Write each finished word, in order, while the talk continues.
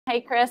Hey,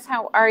 Chris,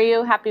 how are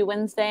you? Happy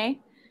Wednesday.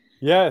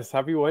 Yes,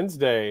 happy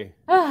Wednesday.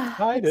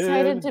 Excited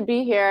Excited. to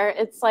be here.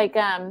 It's like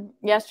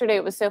yesterday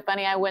it was so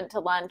funny. I went to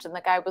lunch and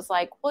the guy was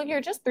like, "Well, you're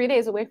just 3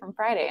 days away from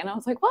Friday." And I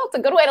was like, "Well, it's a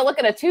good way to look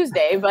at a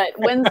Tuesday, but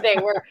Wednesday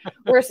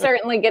we're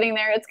certainly getting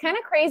there." It's kind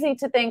of crazy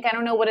to think. I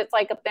don't know what it's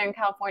like up there in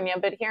California,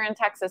 but here in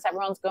Texas,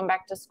 everyone's going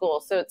back to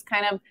school. So it's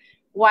kind of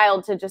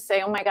wild to just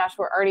say, "Oh my gosh,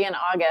 we're already in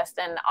August."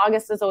 And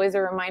August is always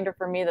a reminder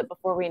for me that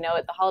before we know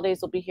it, the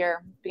holidays will be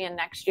here, being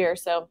next year.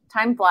 So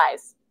time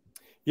flies.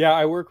 Yeah,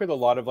 I work with a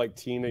lot of like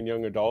teen and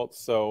young adults.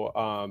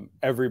 So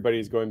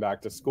everybody's going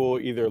back to school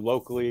either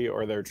locally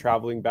or they're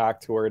traveling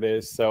back to where it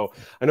is. So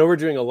I know we're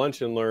doing a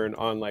lunch and learn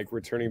on like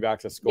returning back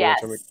to school, which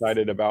I'm Yes.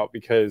 excited about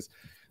because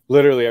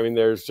literally, I mean,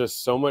 there's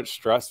just so much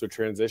stress with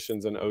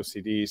transitions and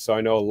OCD. So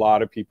I know a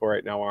lot of people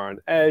right now are on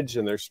edge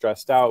and they're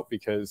stressed out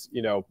because,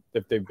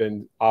 if they've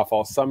been off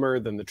all summer,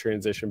 then the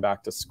transition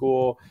back to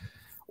school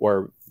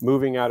or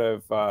moving out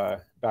of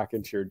back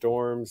into your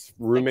dorms,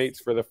 roommates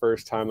for the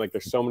first time. Like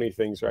there's so many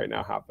things right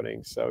now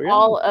happening. So yeah.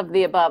 All of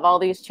the above, all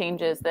these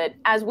changes that,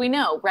 as we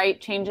know, right,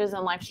 changes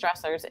in life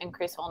stressors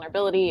increase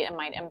vulnerability and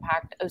might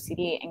impact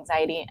OCD,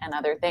 anxiety, and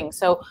other things.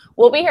 So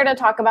we'll be here to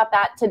talk about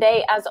that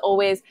today. As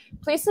always,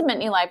 please submit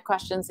any live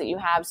questions that you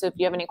have. So if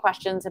you have any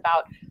questions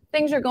about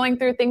things you're going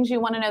through, things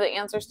you want to know the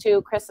answers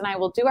to, Chris and I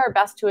will do our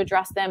best to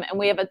address them. And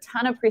we have a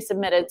ton of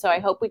pre-submitted, so I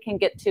hope we can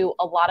get to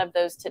a lot of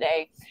those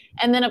today.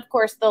 And then, of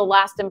course, the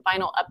last and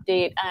final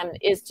update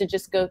is to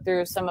just go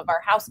through some of our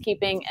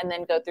housekeeping and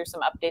then go through some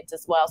updates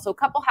as well. So a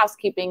couple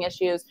housekeeping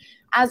issues.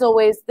 As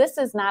always, this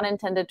is not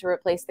intended to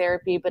replace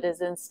therapy, but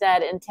is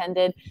instead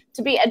intended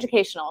to be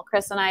educational.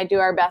 Chris and I do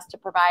our best to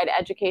provide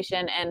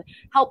education and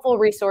helpful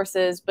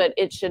resources, but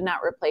it should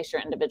not replace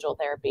your individual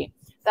therapy.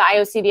 The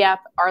IOCDF,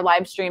 our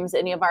live streams,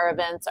 any of our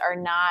events are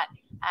not,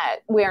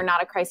 we are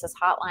not a crisis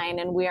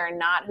hotline, and we are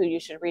not who you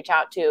should reach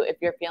out to if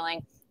you're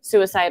feeling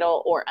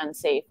suicidal or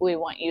unsafe. We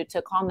want you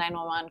to call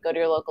 911, go to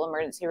your local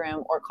emergency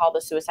room, or call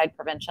the suicide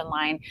prevention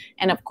line,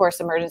 and of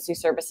course, emergency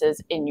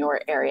services in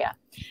your area.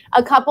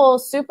 A couple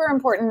super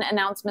important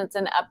announcements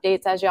and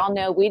updates. As y'all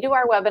know, we do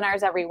our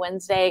webinars every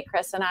Wednesday.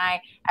 Chris and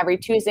I, every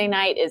Tuesday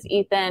night is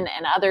Ethan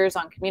and others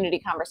on Community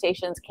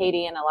Conversations,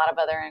 Katie, and a lot of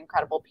other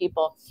incredible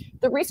people.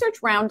 The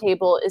Research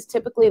Roundtable is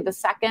typically the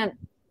second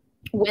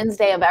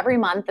Wednesday of every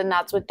month, and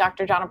that's with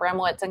Dr. John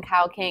Abramowitz and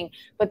Kyle King.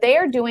 But they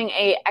are doing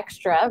a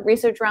extra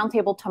Research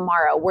Roundtable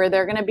tomorrow where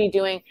they're going to be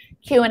doing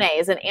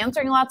Q&As and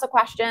answering lots of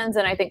questions.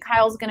 And I think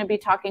Kyle's going to be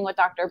talking with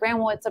Dr.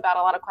 Abramowitz about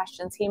a lot of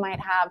questions he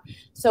might have.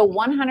 So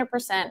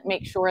 100%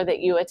 make sure that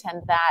you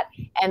attend that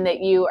and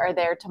that you are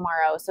there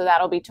tomorrow. So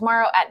that'll be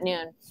tomorrow at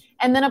noon.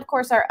 And then, of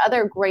course, our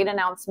other great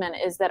announcement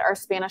is that our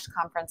Spanish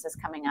conference is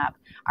coming up.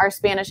 Our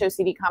Spanish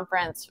OCD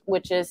conference,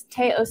 which is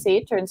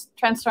TOC,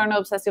 Trastorno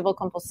Obsesivo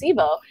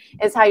Compulsivo,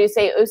 is how you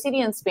say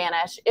OCD in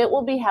Spanish. It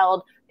will be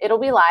held, it'll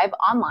be live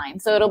online.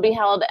 So it'll be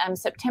held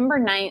September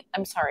 9th,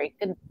 I'm sorry,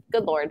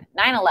 good Lord,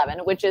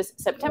 9/11, which is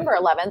September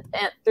 11th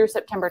through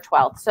September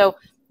 12th. So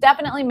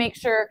definitely make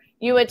sure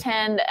you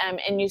attend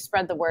and you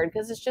spread the word,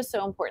 because it's just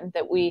so important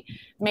that we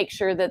make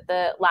sure that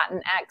the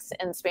Latinx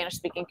and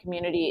Spanish-speaking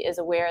community is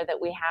aware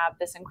that we have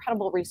this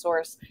incredible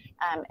resource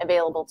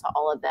available to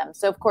all of them.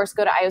 So, of course,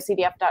 go to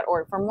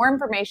iocdf.org for more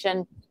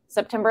information.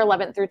 September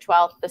 11th through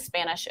 12th, the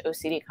Spanish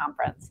OCD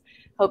Conference.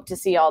 Hope to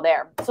see y'all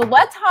there. So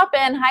let's hop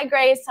in. Hi,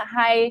 Grace.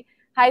 Hi,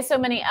 so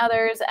many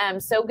others.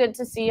 So good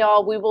to see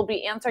y'all. We will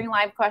be answering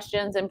live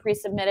questions and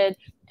pre-submitted.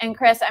 And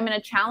Chris, I'm going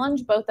to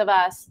challenge both of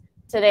us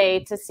today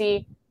to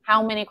see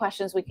how many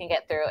questions we can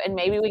get through, and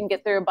maybe we can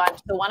get through a bunch.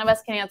 So one of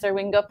us can answer,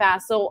 we can go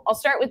fast. So I'll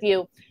start with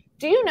you.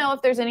 Do you know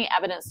if there's any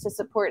evidence to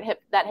support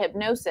that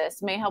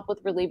hypnosis may help with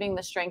relieving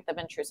the strength of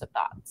intrusive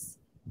thoughts?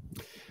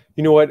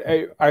 You know what?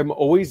 I'm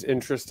always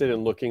interested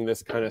in looking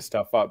this kind of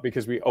stuff up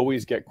because we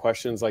always get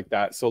questions like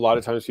that. So a lot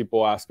of times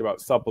people ask about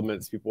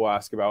supplements, people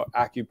ask about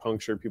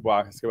acupuncture, people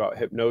ask about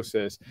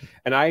hypnosis,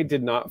 and I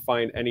did not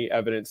find any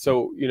evidence.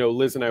 So,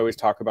 Liz and I always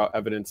talk about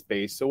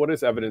evidence-based. So what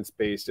is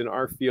evidence-based? In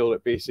our field,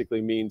 it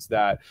basically means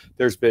that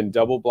there's been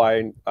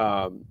double-blind,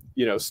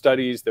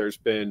 studies, there's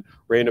been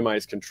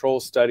randomized control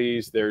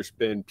studies, there's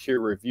been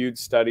peer-reviewed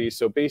studies.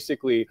 So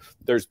basically,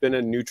 there's been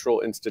a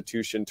neutral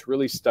institution to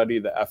really study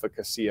the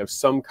efficacy of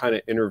some kind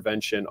of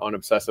intervention on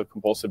obsessive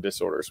compulsive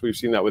disorders. We've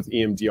seen that with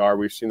EMDR,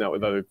 we've seen that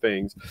with other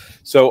things.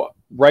 So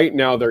right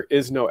now, there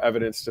is no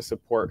evidence to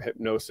support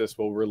hypnosis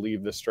will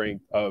relieve the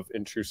strength of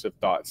intrusive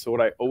thoughts. So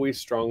what I always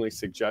strongly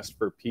suggest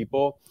for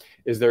people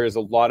is there is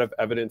a lot of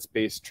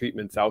evidence-based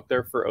treatments out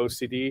there for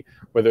OCD,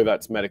 whether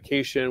that's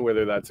medication,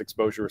 whether that's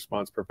exposure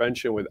response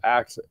prevention with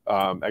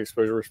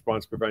exposure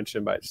response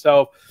prevention by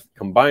itself,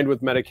 combined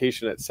with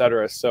medication, et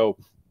cetera. So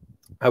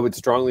I would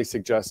strongly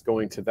suggest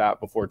going to that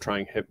before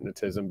trying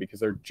hypnotism, because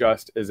there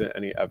just isn't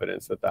any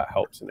evidence that that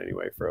helps in any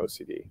way for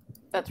OCD.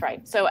 That's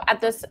right. So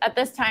at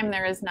this time,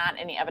 there is not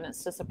any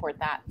evidence to support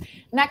that.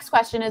 Next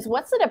question is,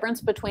 what's the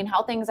difference between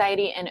health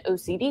anxiety and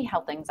OCD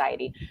health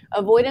anxiety?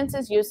 Avoidance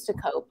is used to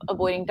cope,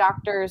 avoiding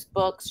doctors,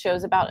 books,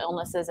 shows about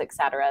illnesses,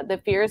 etc. The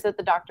fear is that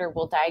the doctor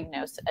will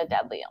diagnose a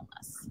deadly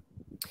illness.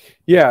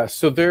 Yeah,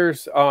 so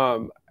there's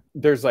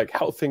like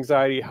health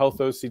anxiety, health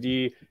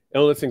OCD,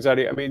 illness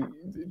anxiety. I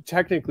mean,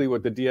 technically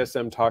what the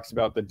DSM talks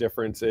about, the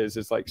difference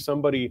is like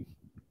somebody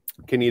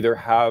can either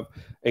have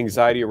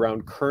anxiety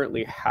around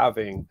currently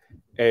having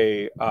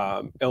a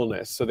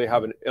illness. So they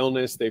have an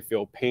illness, they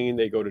feel pain,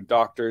 they go to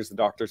doctors, the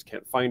doctors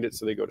can't find it,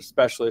 so they go to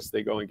specialists,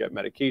 they go and get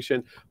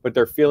medication, but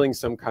they're feeling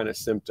some kind of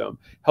symptom.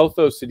 Health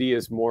OCD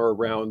is more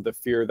around the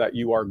fear that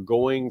you are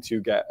going to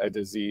get a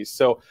disease.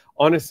 So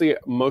honestly,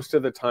 most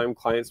of the time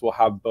clients will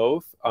have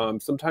both.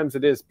 Sometimes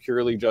it is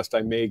purely just,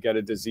 I may get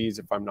a disease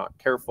if I'm not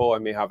careful. I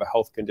may have a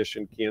health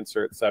condition,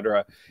 cancer,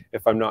 etc.,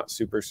 if I'm not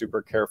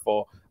super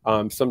careful.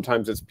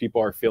 Sometimes it's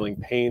people are feeling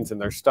pains in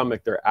their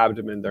stomach, their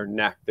abdomen, their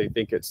neck. They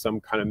think it's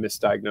some kind of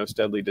misdiagnosed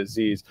deadly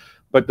disease.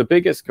 But the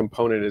biggest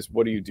component is,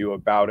 what do you do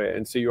about it?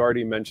 And so you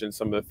already mentioned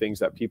some of the things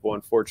that people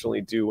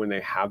unfortunately do when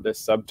they have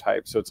this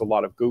subtype. So it's a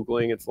lot of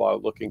Googling, it's a lot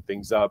of looking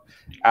things up,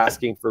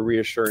 asking for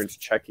reassurance,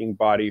 checking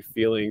body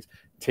feelings,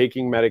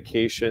 taking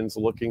medications,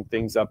 looking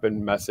things up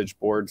in message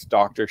boards,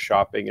 doctor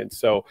shopping. And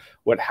so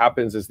what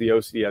happens is the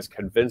OCD has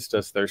convinced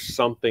us there's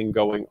something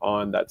going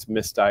on that's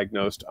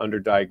misdiagnosed,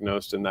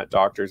 underdiagnosed, and that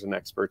doctors and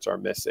experts are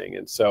missing.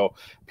 And so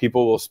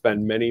people will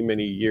spend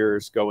many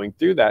years going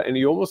through that. And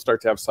you almost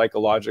start to have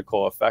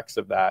psychological effects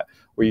of that,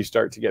 where you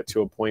start to get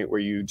to a point where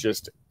you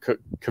just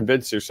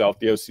convince yourself,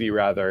 the OCD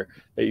rather,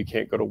 that you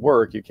can't go to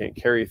work, you can't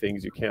carry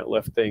things, you can't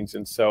lift things.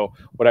 And so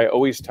what I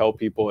always tell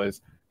people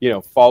is,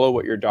 follow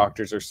what your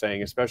doctors are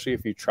saying, especially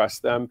if you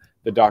trust them.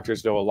 The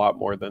doctors know a lot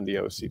more than the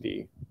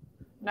OCD.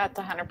 That's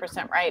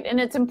 100% right. And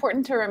it's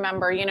important to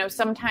remember,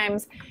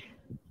 sometimes,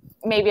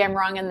 maybe I'm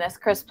wrong in this,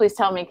 Chris, please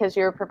tell me, because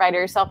you're a provider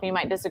yourself and you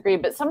might disagree,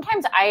 but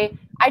sometimes I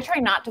try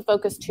not to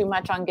focus too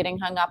much on getting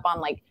hung up on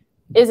like,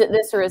 is it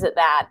this or is it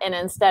that? And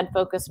instead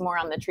focus more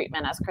on the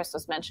treatment, as Chris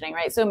was mentioning,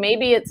 right? So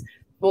maybe it's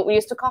what we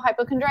used to call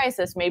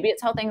hypochondriasis, maybe it's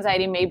health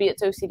anxiety, maybe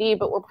it's OCD,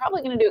 but we're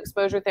probably going to do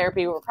exposure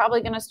therapy. We're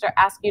probably going to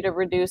ask you to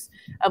reduce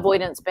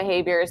avoidance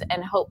behaviors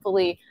and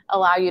hopefully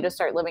allow you to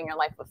start living your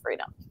life with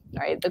freedom,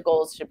 right? The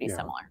goals should be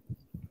similar.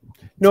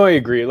 No, I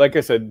agree. Like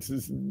I said,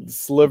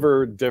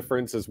 sliver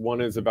difference is,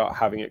 one is about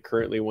having it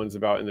currently, one's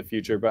about in the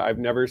future, but I've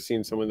never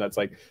seen someone that's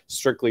like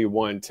strictly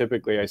one.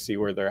 Typically I see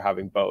where they're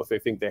having both. They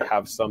think they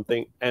have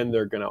something and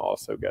they're going to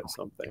also get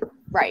something.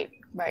 Right.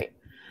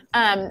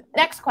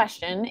 Next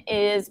question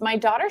is, my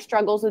daughter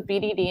struggles with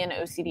BDD and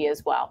OCD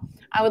as well.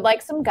 I would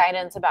like some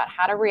guidance about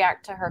how to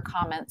react to her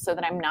comments so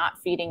that I'm not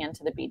feeding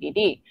into the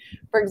BDD.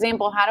 For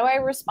example, how do I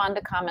respond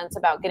to comments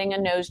about getting a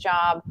nose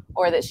job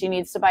or that she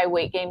needs to buy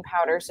weight gain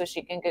powder so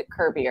she can get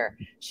curvier?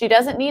 She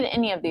doesn't need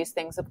any of these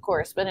things, of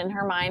course, but in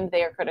her mind,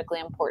 they are critically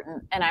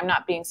important, and I'm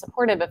not being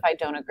supportive if I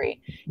don't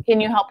agree. Can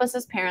you help us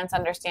as parents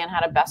understand how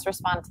to best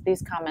respond to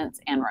these comments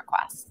and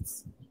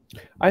requests?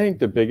 I think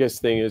the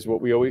biggest thing is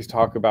what we always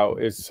talk about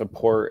is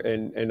support.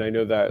 And I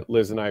know that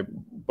Liz and I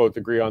both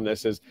agree on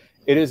this, is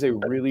it is a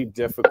really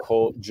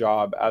difficult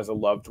job as a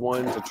loved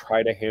one to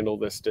try to handle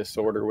this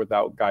disorder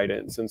without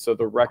guidance. And so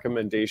the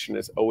recommendation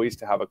is always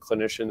to have a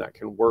clinician that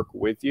can work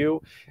with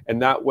you. And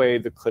that way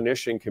the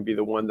clinician can be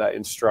the one that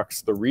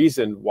instructs the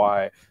reason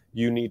why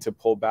you need to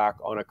pull back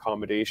on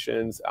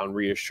accommodations, on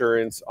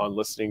reassurance, on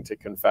listening to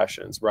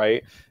confessions,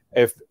 right?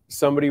 If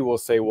somebody will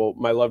say, well,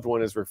 my loved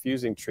one is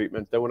refusing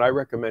treatment, then what I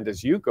recommend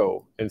is you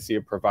go and see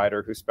a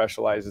provider who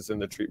specializes in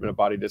the treatment of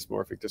body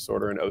dysmorphic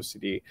disorder and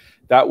OCD.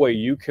 That way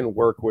you can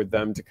work with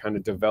them to kind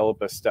of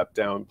develop a step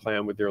down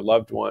plan with your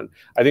loved one.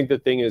 I think the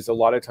thing is, a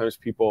lot of times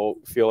people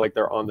feel like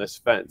they're on this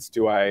fence.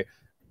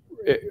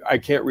 I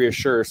can't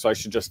reassure, so I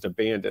should just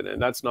abandon it.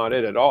 And that's not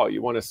it at all.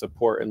 You want to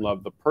support and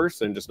love the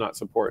person, just not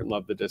support and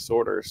love the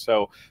disorder.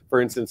 So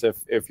for instance,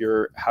 if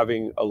you're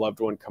having a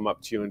loved one come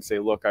up to you and say,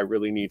 look, I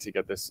really need to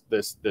get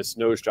this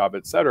nose job,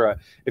 etc.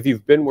 If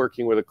you've been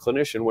working with a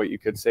clinician, what you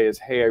could say is,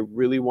 hey, I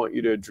really want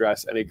you to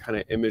address any kind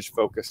of image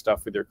focused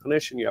stuff with your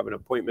clinician. You have an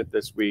appointment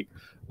this week.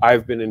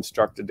 I've been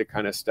instructed to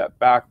kind of step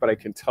back, but I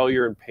can tell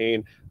you're in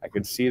pain. I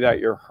can see that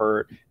you're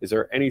hurt. Is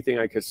there anything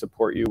I could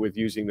support you with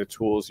using the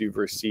tools you've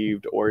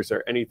received? Or is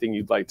there anything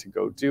you'd like to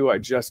go do? I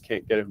just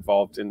can't get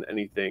involved in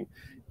anything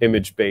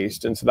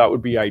image-based. And so that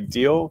would be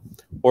ideal.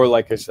 Or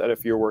like I said,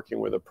 if you're working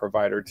with a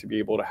provider, to be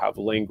able to have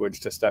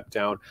language to step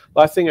down.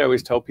 Last thing I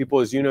always tell people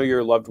is,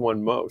 your loved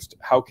one most.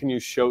 How can you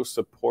show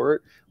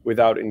support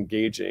without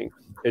engaging?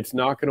 It's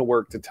not going to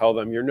work to tell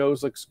them your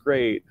nose looks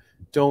great,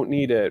 don't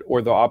need it,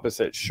 or the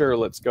opposite, sure,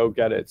 let's go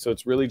get it. So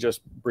it's really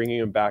just bringing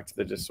them back to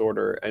the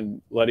disorder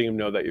and letting them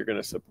know that you're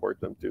going to support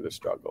them through the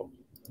struggle.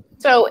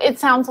 So it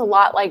sounds a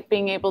lot like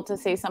being able to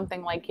say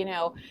something like,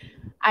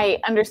 I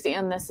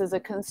understand this is a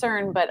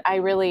concern, but I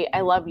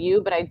love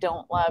you, but I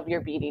don't love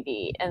your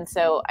BDD. And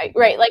so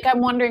I'm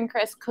wondering,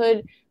 Chris,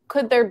 could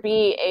there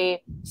be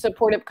a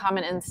supportive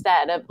comment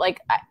instead of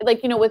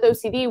with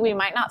OCD, we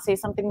might not say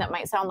something that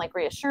might sound like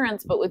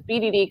reassurance, but with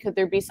BDD, could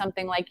there be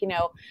something like,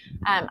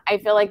 I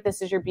feel like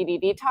this is your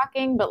BDD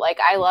talking, but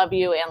I love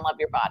you and love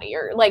your body,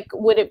 or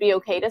would it be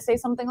okay to say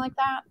something like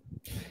that?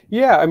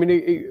 Yeah, I mean,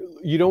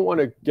 you don't want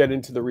to get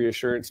into the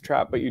reassurance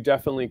trap, but you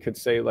definitely could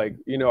say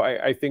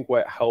I think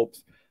what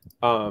helps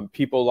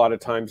people a lot of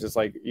times is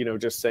like, you know,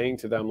 just saying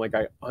to them, like,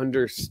 I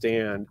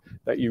understand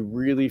that you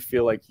really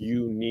feel like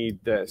you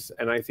need this.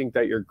 And I think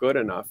that you're good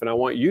enough. And I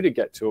want you to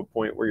get to a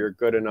point where you're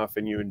good enough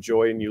and you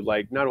enjoy and you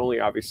like not only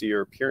obviously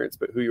your appearance,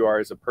 but who you are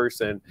as a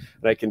person.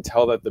 And I can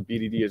tell that the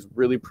BDD is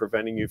really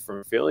preventing you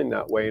from feeling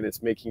that way. And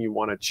it's making you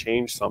want to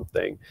change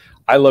something.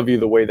 I love you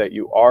the way that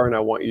you are. And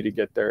I want you to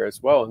get there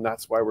as well. And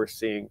that's why we're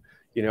seeing,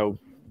 you know,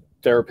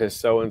 therapist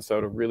so-and-so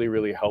to really,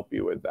 really help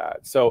you with that.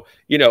 So,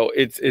 you know,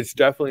 it's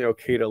definitely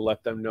okay to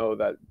let them know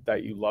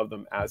that you love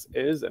them as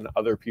is, and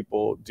other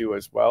people do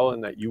as well,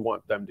 and that you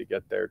want them to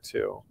get there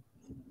too.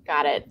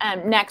 Got it.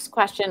 Next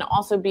question,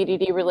 also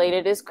BDD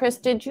related, is Chris,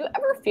 did you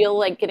ever feel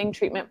like getting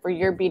treatment for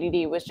your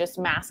BDD was just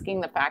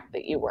masking the fact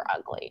that you were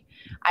ugly?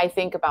 I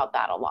think about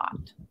that a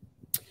lot.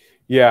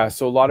 Yeah,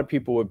 so a lot of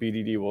people with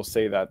BDD will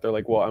say that. They're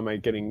like, well, am I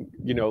getting,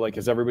 you know, like,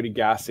 is everybody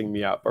gassing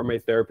me up? Or my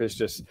therapist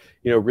just,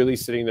 you know, really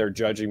sitting there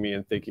judging me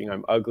and thinking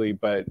I'm ugly,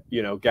 but,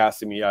 you know,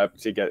 gassing me up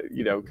to get,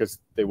 you know, because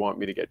they want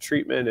me to get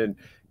treatment. And,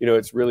 you know,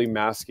 it's really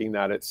masking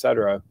that, et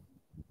cetera.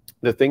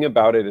 The thing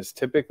about it is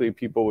typically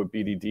people with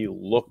BDD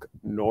look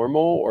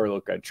normal or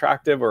look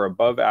attractive or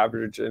above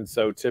average. And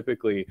so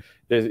typically,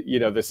 you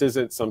know, this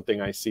isn't something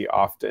I see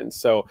often.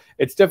 So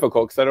it's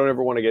difficult because I don't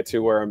ever want to get to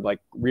where I'm like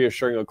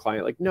reassuring a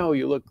client, like, no,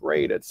 you look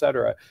great, et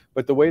cetera.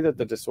 But the way that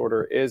the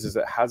disorder is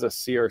it has us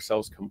see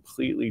ourselves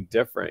completely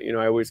different. You know,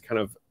 I always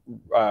kind of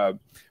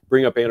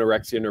bring up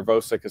anorexia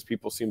nervosa because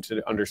people seem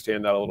to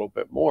understand that a little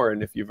bit more.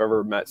 And if you've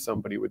ever met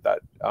somebody with that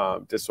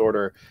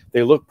disorder,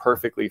 they look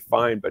perfectly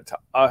fine, but to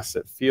us,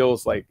 it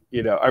feels like,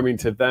 you know, I mean,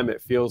 to them,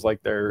 it feels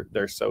like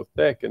they're so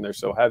thick and they're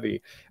so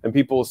heavy. And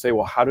people will say,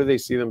 well, how do they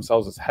see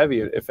themselves as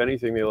heavy? If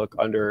anything, they look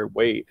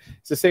underweight.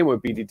 It's the same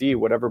with BDD.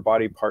 Whatever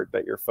body part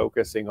that you're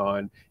focusing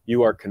on,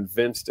 you are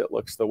convinced it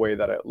looks the way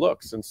that it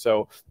looks. And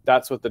so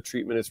that's what the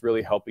treatment is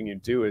really helping you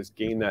do, is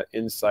gain that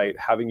insight,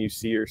 having you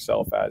see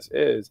yourself as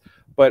is.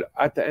 But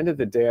at the end of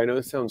the day, I know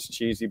this sounds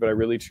cheesy, but I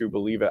really truly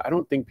believe it. I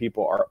don't think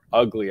people are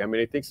ugly. I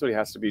mean, I think somebody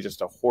has to be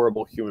just a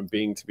horrible human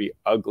being to be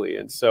ugly.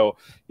 And so,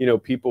 you know,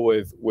 people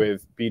with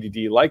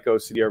BDD like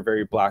OCD are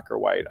very black or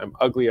white. I'm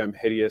ugly, I'm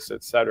hideous,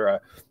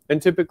 etc.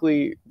 And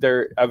typically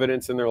their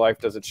evidence in their life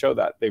doesn't show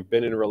that. They've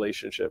been in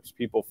relationships,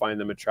 people find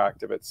them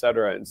attractive,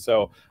 etc. And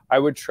so I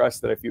would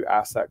trust that if you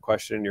ask that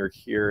question and you're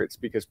here, it's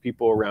because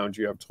people around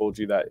you have told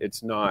you that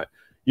it's not,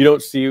 you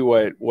don't see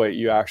what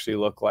you actually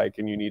look like,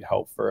 and you need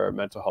help for a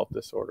mental health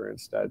disorder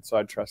instead. So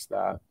I trust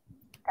that.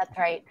 That's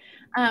right.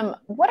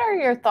 What are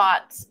your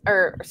thoughts,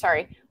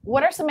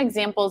 what are some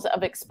examples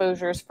of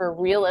exposures for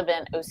real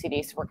event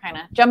OCD? So we're kind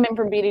of jumping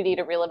from BDD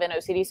to real event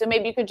OCD. So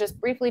maybe you could just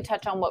briefly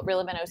touch on what real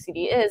event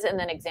OCD is, and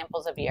then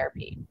examples of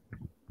ERP.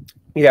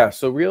 Yeah,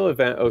 so real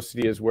event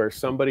OCD is where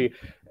somebody,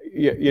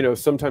 you know,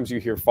 sometimes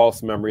you hear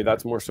false memory.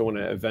 That's more so when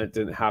an event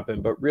didn't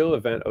happen. But real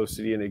event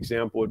OCD, an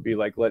example would be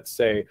like, let's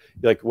say,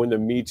 like when the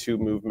Me Too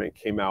movement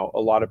came out, a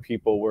lot of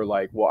people were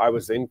like, well, I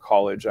was in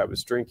college, I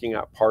was drinking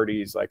at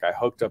parties, like I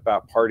hooked up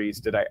at parties.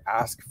 Did I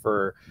ask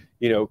for,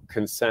 you know,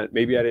 consent?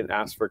 Maybe I didn't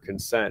ask for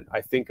consent.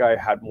 I think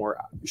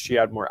she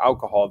had more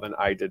alcohol than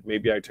I did.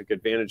 Maybe I took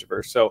advantage of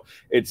her. So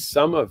it's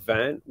some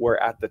event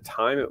where at the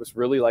time it was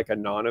really like a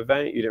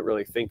non-event. You didn't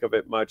really think of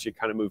it much. You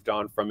kind of moved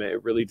on from it.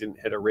 It really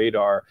didn't hit a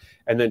radar.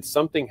 And then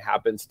something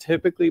happens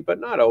typically, but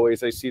not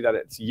always. I see that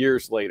it's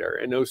years later,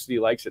 and OCD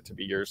likes it to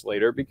be years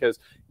later because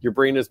your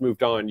brain has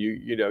moved on.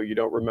 You know, you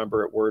don't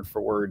remember it word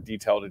for word,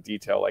 detail to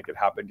detail, like it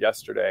happened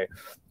yesterday.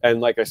 And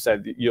like I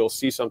said, you'll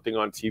see something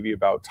on TV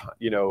about,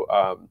 you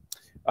know,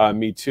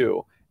 Me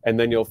Too. And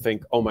then you'll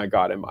think, oh my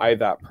God, am I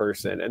that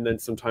person? And then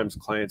sometimes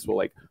clients will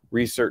like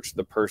research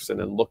the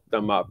person and look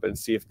them up and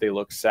see if they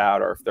look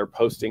sad, or if they're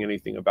posting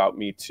anything about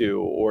Me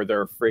Too, or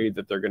they're afraid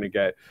that they're going to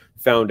get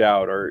found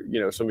out, or, you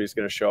know, somebody's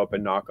going to show up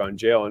and knock on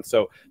jail. And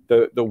so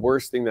the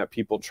worst thing that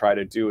people try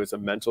to do is a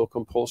mental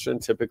compulsion,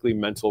 typically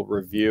mental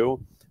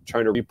review,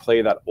 trying to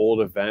replay that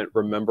old event,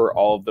 remember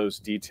all of those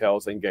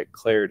details and get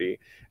clarity.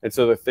 And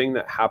so the thing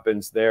that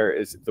happens there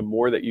is the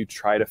more that you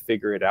try to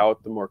figure it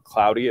out, the more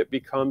cloudy it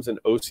becomes, and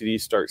OCD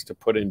starts to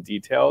put in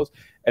details,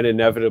 and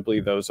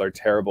inevitably those are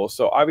terrible.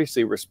 So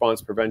obviously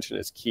response prevention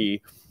is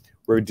key.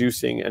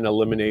 Reducing and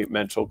eliminate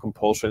mental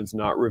compulsions,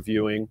 not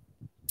reviewing,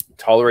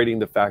 tolerating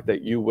the fact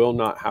that you will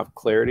not have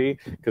clarity,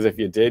 because if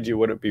you did, you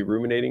wouldn't be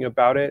ruminating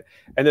about it.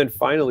 And then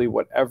finally,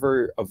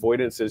 whatever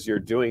avoidances you're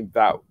doing,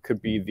 that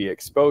could be the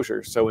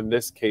exposure. So in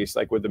this case,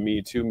 like with the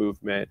Me Too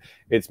movement,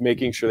 it's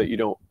making sure that you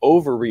don't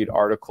overread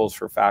articles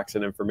for facts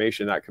and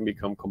information. That can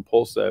become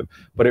compulsive,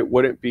 but it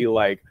wouldn't be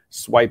like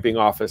swiping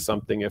off as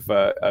something if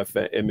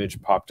an image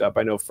popped up.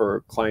 I know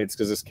for clients,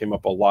 because this came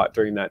up a lot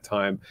during that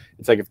time,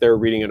 it's like if they're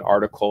reading an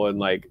article and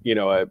like, you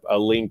know, a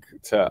link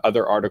to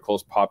other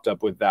articles popped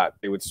up with that,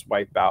 they would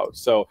swipe out.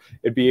 So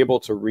it'd be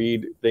able to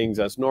read things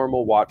as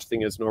normal, watch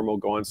things as normal,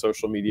 go on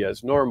social media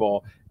as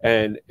normal.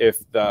 And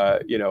if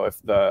the, you know,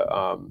 if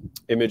the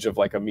image of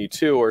like a Me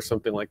Too or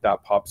something like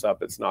that pops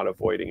up, it's not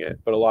avoiding it,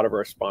 but a lot of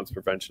response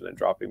prevention and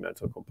dropping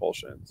mental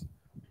compulsions.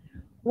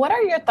 What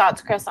are your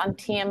thoughts, Chris, on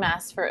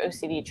TMS for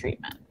OCD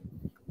treatment?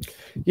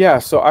 Yeah,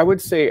 so I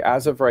would say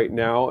as of right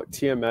now,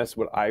 TMS,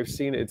 what I've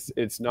seen,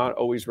 it's not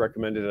always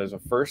recommended as a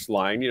first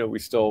line. We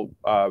still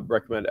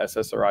recommend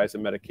SSRIs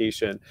and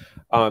medication.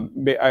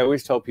 I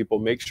always tell people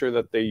make sure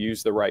that they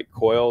use the right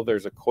coil.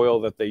 There's a coil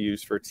that they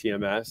use for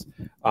TMS,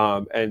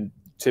 and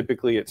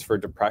typically it's for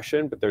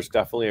depression, but there's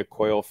definitely a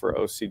coil for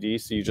OCD.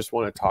 So you just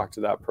want to talk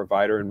to that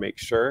provider and make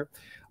sure.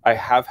 I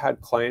have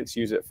had clients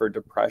use it for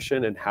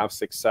depression and have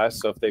success.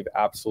 So if they've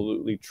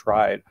absolutely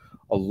tried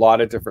a lot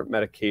of different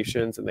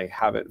medications and they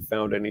haven't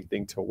found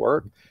anything to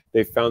work,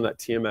 they found that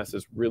TMS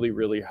has really,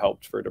 really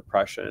helped for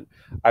depression.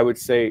 I would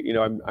say,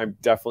 I'm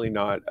definitely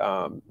not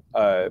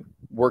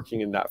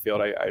working in that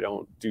field. I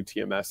don't do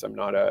TMS. I'm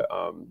not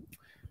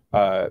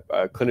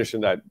a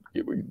clinician that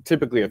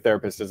typically a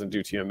therapist doesn't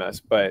do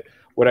TMS. But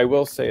what I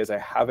will say is I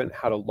haven't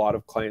had a lot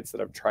of clients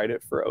that have tried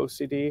it for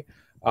OCD.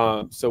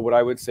 So what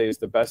I would say is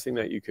the best thing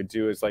that you could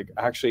do is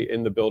actually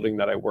in the building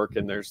that I work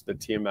in, there's the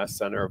TMS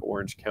Center of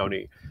Orange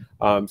County.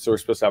 So we're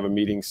supposed to have a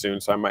meeting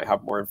soon, so I might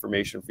have more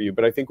information for you.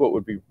 But I think what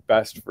would be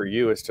best for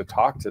you is to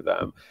talk to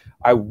them.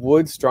 I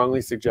would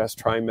strongly suggest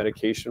trying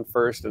medication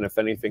first. And if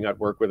anything, I'd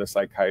work with a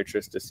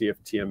psychiatrist to see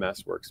if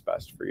TMS works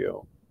best for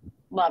you.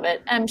 Love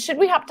it. Should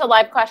we hop to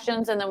live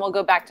questions and then we'll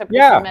go back to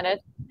pre-submitted?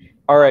 Yeah.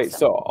 All right. Awesome.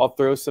 So I'll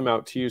throw some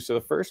out to you. So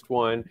the first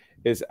one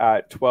is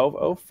at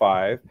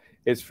 12:05.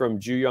 It's from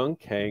Ju-Young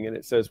Kang, and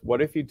it says,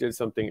 what if you did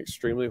something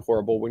extremely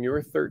horrible when you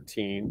were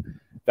 13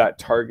 that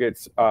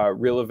targets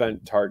real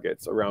event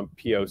targets around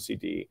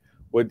POCD?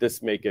 Would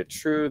this make it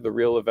true? The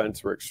real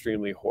events were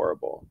extremely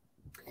horrible.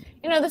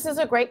 This is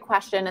a great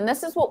question, and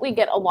this is what we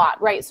get a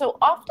lot, right? So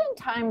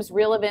oftentimes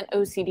real event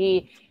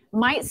OCD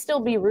might still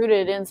be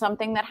rooted in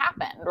something that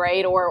happened,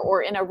 right?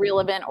 Or in a real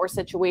event or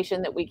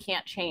situation that we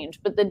can't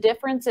change. But the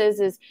difference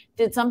is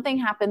did something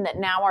happen that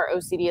now our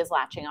OCD is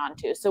latching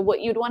onto? So what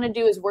you'd want to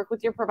do is work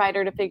with your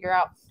provider to figure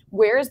out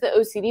where is the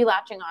OCD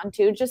latching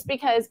onto, just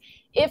because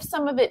if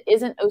some of it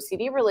isn't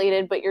OCD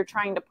related, but you're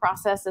trying to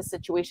process a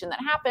situation that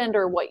happened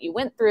or what you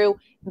went through,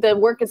 the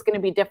work is going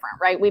to be different,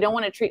 right? We don't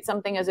want to treat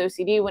something as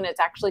OCD when it's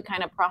actually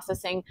kind of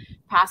processing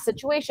past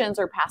situations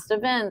or past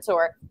events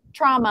or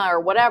trauma or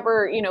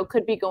whatever,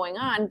 could be going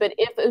on. But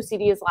if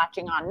OCD is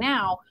latching on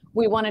now,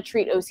 we want to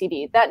treat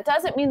OCD. That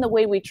doesn't mean the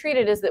way we treat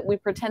it is that we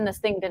pretend this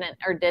thing didn't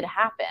or did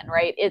happen,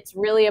 right? It's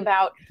really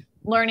about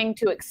learning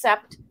to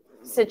accept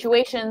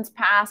situations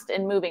past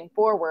and moving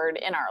forward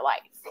in our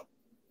life.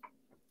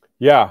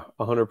 Yeah,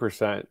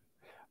 100%.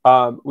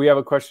 We have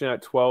a question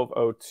at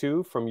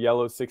 12:02 from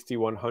Yellow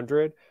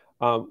 6100.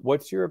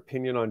 What's your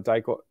opinion on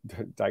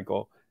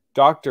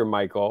Dr.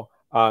 Michael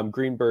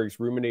Greenberg's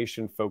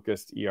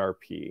rumination-focused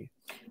ERP?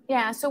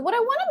 Yeah, so what I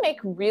want to make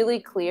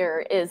really clear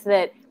is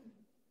that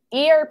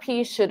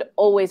ERP should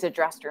always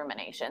address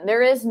rumination.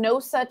 There is no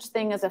such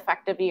thing as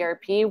effective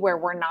ERP where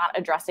we're not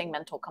addressing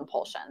mental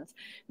compulsions.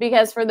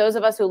 Because for those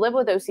of us who live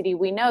with OCD,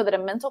 we know that a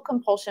mental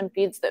compulsion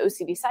feeds the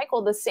OCD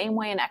cycle the same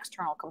way an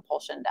external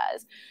compulsion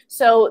does.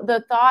 So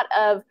the thought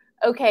of,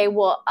 okay,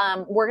 well,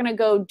 we're going to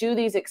go do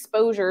these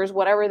exposures,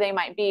 whatever they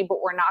might be,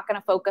 but we're not going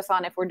to focus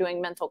on if we're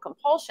doing mental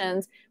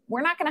compulsions,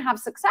 we're not going to have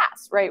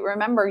success, right?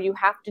 Remember, you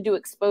have to do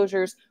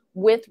exposures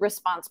with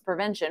response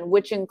prevention,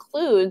 which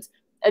includes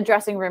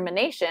addressing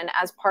rumination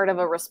as part of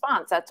a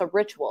response. That's a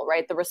ritual,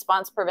 right? The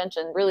response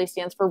prevention really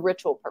stands for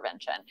ritual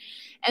prevention.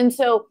 And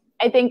so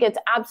I think it's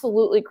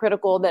absolutely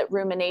critical that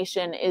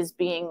rumination is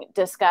being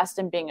discussed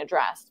and being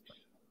addressed.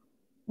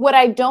 What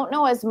I don't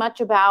know as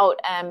much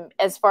about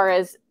as far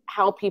as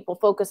how people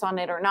focus on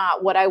it or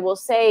not, what I will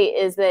say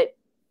is that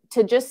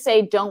to just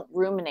say don't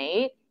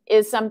ruminate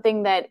is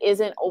something that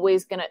isn't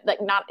always going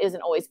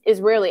to,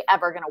 is rarely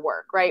ever going to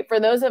work, right? For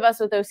those of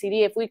us with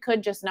OCD, if we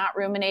could just not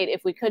ruminate,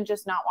 if we could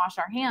just not wash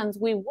our hands,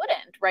 we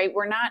wouldn't, right?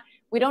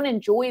 We don't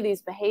enjoy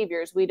these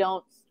behaviors. We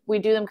do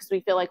them because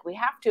we feel like we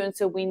have to. And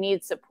so we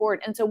need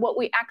support. And so what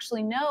we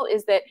actually know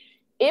is that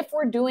if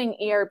we're doing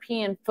ERP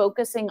and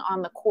focusing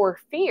on the core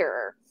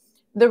fear,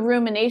 the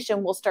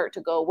rumination will start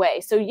to go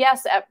away. So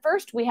yes, at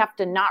first we have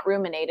to not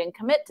ruminate and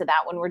commit to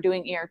that when we're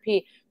doing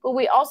ERP, but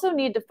we also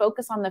need to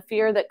focus on the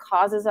fear that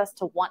causes us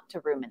to want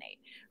to ruminate,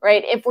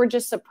 right? If we're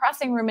just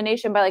suppressing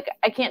rumination by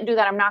I can't do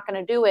that, I'm not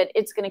going to do it,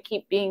 it's going to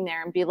keep being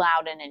there and be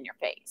loud and in your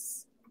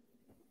face.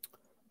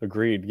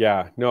 Agreed.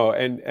 Yeah, no.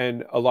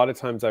 And a lot of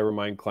times I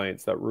remind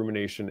clients that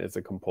rumination is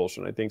a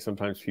compulsion. I think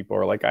sometimes people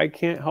are like, I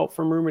can't help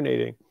from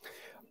ruminating.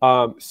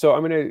 So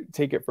I'm going to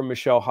take it from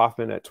Michelle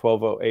Hoffman at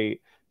 12:08.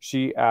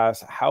 She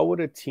asks, how would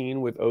a teen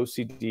with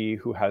OCD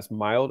who has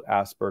mild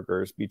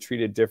Asperger's be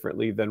treated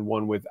differently than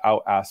one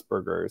without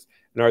Asperger's?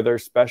 And are there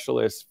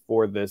specialists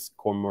for this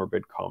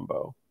comorbid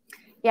combo?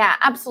 Yeah,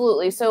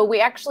 absolutely. So we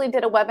actually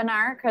did a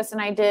webinar, Chris and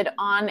I did,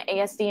 on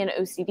ASD and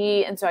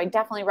OCD. And so I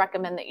definitely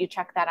recommend that you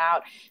check that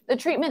out. The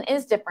treatment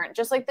is different,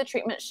 just like the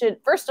treatment should.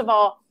 First of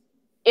all,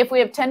 if we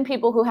have 10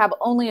 people who have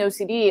only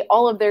OCD,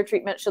 all of their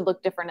treatment should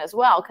look different as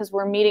well, because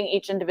we're meeting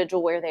each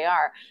individual where they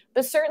are.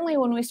 But certainly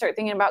when we start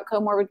thinking about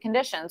comorbid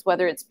conditions,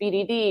 whether it's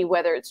BDD,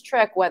 whether it's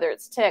TRIC, whether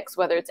it's tics,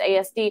 whether it's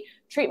ASD,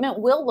 treatment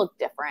will look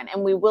different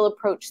and we will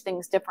approach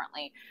things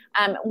differently.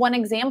 One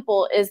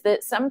example is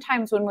that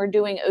sometimes when we're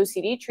doing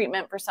OCD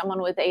treatment for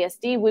someone with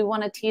ASD, we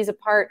want to tease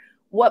apart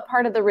what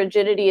part of the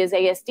rigidity is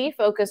ASD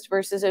focused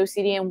versus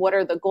OCD and what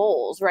are the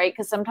goals, right?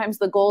 Because sometimes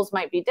the goals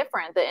might be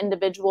different. The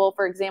individual,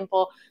 for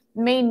example,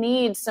 may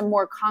need some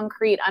more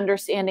concrete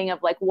understanding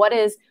of like what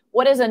is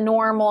a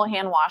normal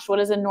hand wash, what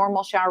is a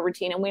normal shower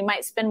routine, and we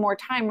might spend more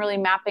time really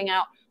mapping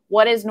out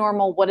what is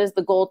normal, what is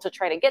the goal to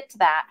try to get to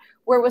that.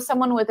 Where with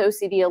someone with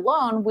OCD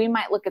alone, we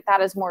might look at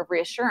that as more of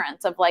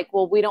reassurance of like,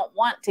 well, we don't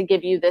want to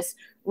give you this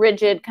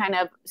rigid kind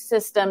of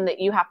system that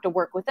you have to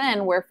work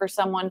within, where for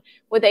someone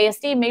with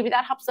ASD, maybe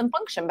that helps them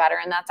function better.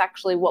 And that's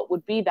actually what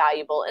would be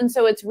valuable. And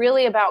so it's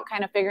really about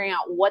kind of figuring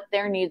out what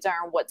their needs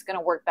are and what's going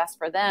to work best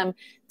for them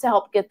to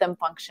help get them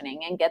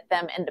functioning and get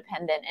them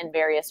independent in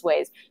various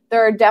ways.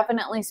 There are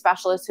definitely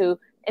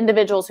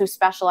individuals who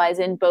specialize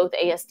in both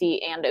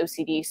ASD and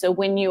OCD. So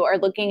when you are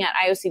looking at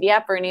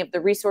IOCDF or any of the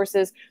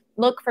resources,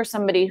 look for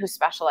somebody who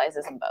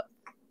specializes in both.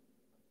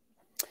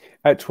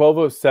 At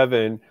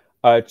 12:07,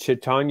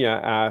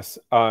 Chitanya asks,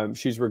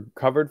 she's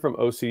recovered from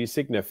OCD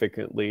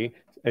significantly,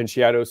 and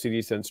she had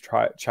OCD since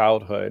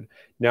childhood.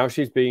 Now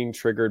she's being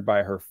triggered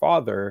by her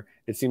father.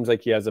 It seems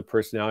like he has a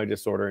personality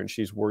disorder, and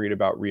she's worried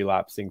about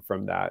relapsing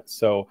from that.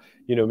 So,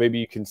 maybe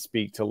you can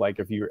speak to like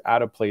if you're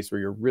at a place where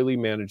you're really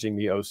managing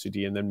the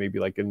OCD, and then maybe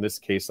like in this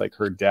case, like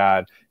her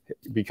dad,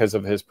 because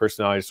of his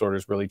personality disorder,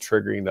 is really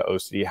triggering the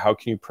OCD. How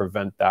can you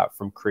prevent that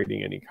from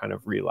creating any kind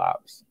of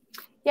relapse?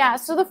 Yeah.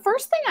 So the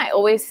first thing I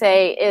always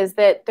say is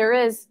that there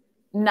is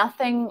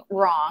nothing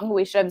wrong.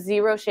 We should have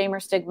zero shame or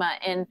stigma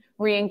in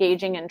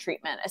re-engaging in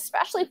treatment,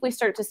 especially if we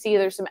start to see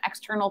there's some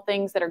external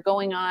things that are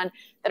going on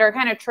that are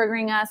kind of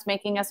triggering us,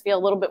 making us feel a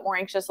little bit more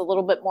anxious, a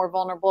little bit more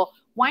vulnerable.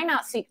 Why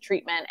not seek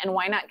treatment and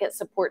why not get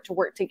support to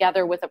work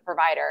together with a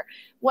provider?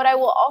 What I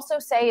will also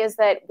say is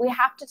that we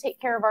have to take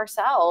care of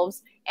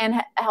ourselves and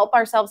help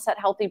ourselves set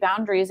healthy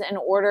boundaries in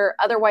order.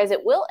 Otherwise,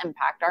 it will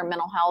impact our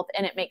mental health.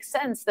 And it makes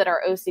sense that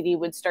our OCD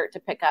would start to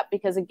pick up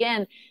because,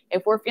 again,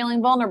 if we're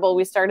feeling vulnerable,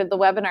 we started the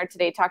webinar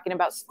today talking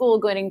about school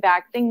going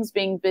back, things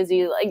being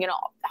busy,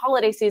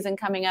 holiday season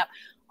coming up,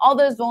 all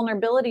those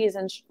vulnerabilities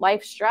and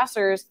life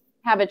stressors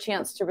have a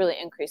chance to really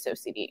increase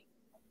OCD.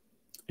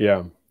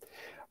 Yeah.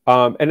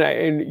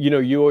 And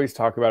you always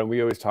talk about, and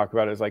we always talk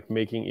about, is like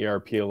making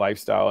ERP a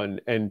lifestyle,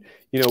 and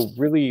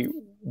really,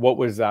 what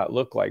does that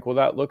look like? Well,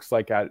 that looks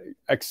like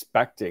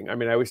expecting. I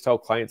mean, I always tell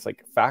clients,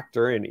 like,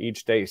 factor in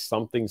each day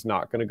something's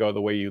not going to go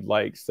the way you'd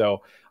like.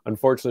 So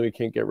unfortunately, we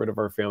can't get rid of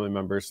our family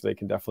members, so they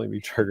can definitely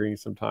be triggering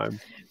sometimes.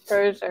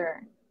 For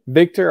sure.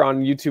 Victor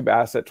on YouTube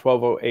asks at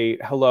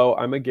 12:08, hello,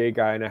 I'm a gay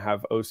guy and I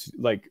have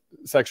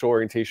sexual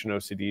orientation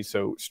OCD,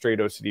 so straight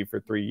OCD for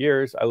 3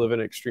 years. I live in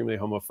an extremely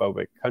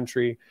homophobic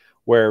country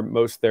where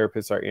most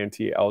therapists are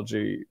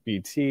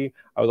anti-LGBT.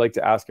 I would like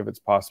to ask if it's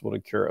possible to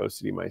cure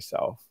OCD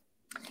myself.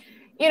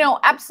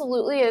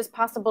 Absolutely it is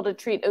possible to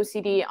treat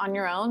OCD on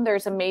your own.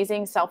 There's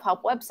amazing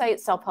self-help websites,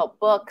 self-help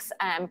books,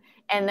 and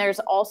there's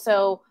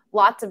also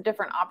lots of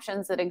different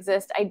options that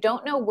exist. I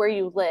don't know where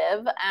you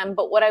live,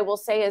 but what I will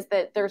say is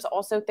that there's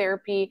also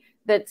therapy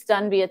that's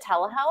done via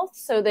telehealth,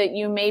 so that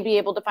you may be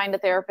able to find a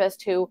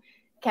therapist who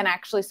can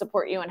actually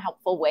support you in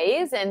helpful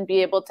ways and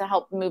be able to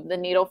help move the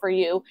needle for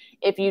you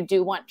if you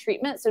do want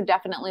treatment. So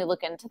definitely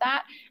look into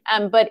that.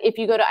 But if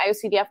you go to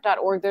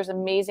iocdf.org, there's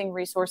amazing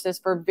resources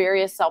for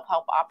various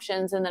self-help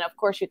options. And then, of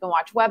course, you can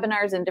watch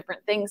webinars and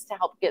different things to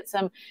help get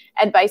some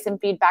advice and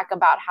feedback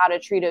about how to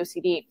treat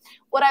OCD.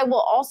 What I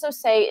will also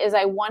say is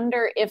I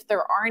wonder if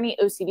there are any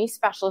OCD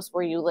specialists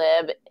where you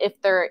live, if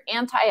they're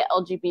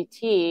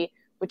anti-LGBT,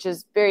 which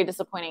is very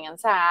disappointing and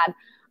sad.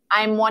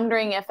 I'm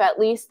wondering if at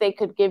least they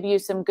could give you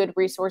some good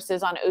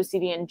resources on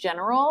OCD in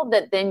general,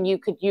 that then you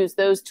could use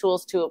those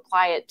tools to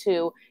apply it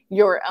to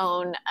your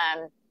own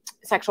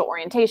sexual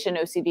orientation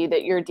OCD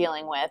that you're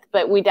dealing with.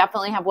 But we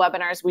definitely have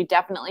webinars. We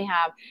definitely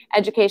have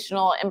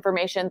educational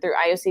information through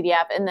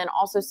IOCDF, and then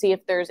also see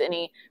if there's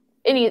any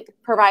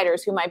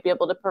providers who might be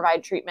able to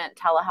provide treatment,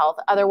 telehealth.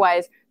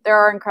 Otherwise, there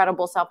are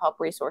incredible self-help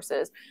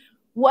resources.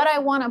 What I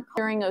want to put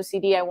during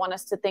OCD, I want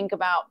us to think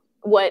about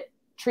what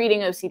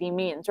treating OCD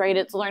means, right?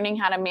 It's learning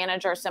how to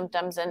manage our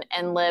symptoms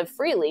and live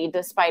freely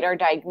despite our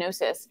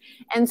diagnosis.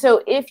 And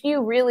so if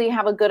you really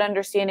have a good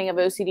understanding of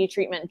OCD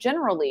treatment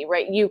generally,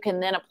 right, you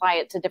can then apply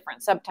it to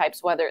different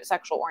subtypes, whether it's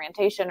sexual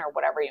orientation or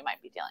whatever you might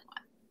be dealing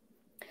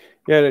with.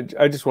 Yeah,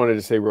 I just wanted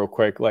to say real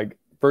quick,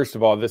 first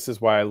of all, this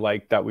is why I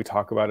like that we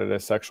talk about it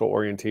as sexual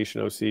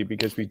orientation OCD,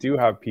 because we do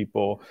have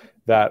people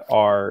that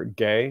are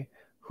gay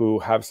who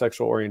have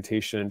sexual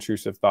orientation,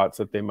 intrusive thoughts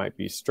that they might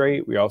be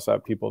straight. We also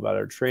have people that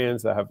are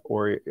trans that have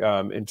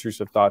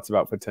intrusive thoughts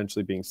about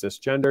potentially being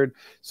cisgendered.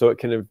 So it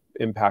can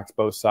impact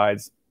both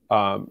sides.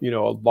 A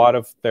lot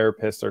of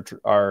therapists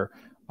are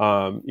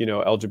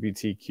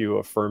LGBTQ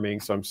affirming.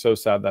 So I'm so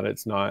sad that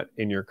it's not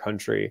in your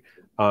country.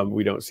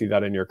 We don't see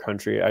that in your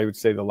country. I would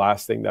say the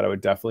last thing that I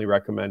would definitely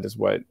recommend is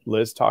what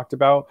Liz talked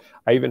about.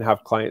 I even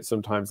have clients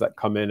sometimes that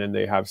come in and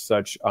they have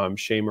such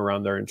shame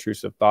around their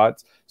intrusive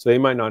thoughts. So they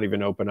might not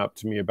even open up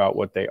to me about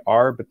what they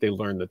are, but they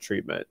learn the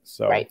treatment.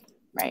 So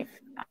right.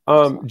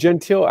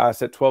 Gentile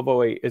asks at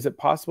 12:08, is it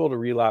possible to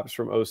relapse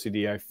from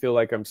OCD? I feel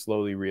like I'm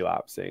slowly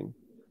relapsing.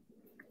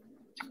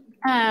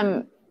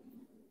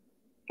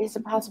 Is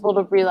it possible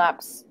to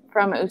relapse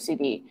from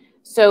OCD?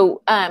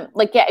 So,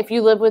 yeah, if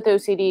you live with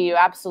OCD, you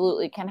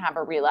absolutely can have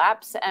a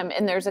relapse.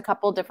 And there's a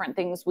couple different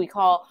things we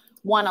call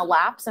one a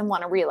lapse and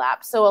one a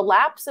relapse. So a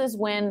lapse is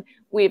when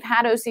we've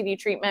had OCD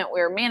treatment,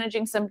 we're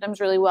managing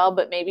symptoms really well,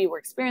 but maybe we're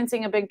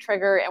experiencing a big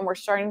trigger and we're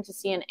starting to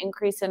see an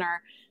increase in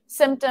our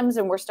symptoms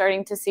and we're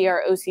starting to see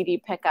our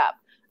OCD pick up.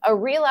 A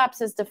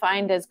relapse is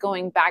defined as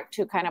going back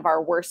to kind of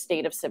our worst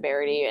state of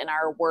severity in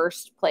our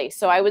worst place.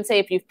 So I would say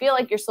if you feel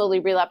like you're slowly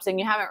relapsing,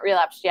 you haven't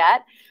relapsed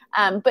yet.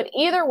 But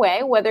either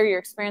way, whether you're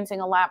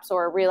experiencing a lapse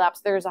or a relapse,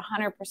 there's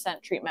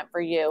 100% treatment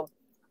for you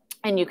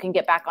and you can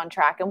get back on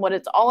track. And what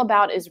it's all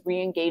about is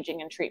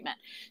re-engaging in treatment.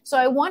 So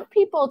I want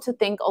people to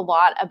think a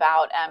lot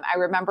about, I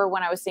remember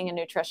when I was seeing a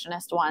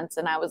nutritionist once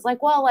and I was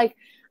like, well, like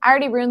I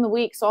already ruined the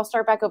week, so I'll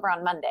start back over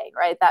on Monday,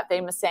 right? That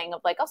famous saying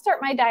of like, I'll start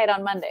my diet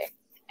on Monday.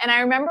 And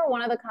I remember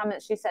one of the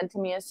comments she said to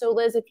me is, so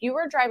Liz, if you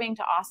were driving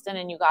to Austin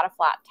and you got a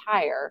flat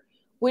tire,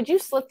 would you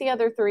slip the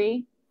other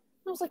three?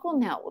 I was like, well,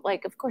 no,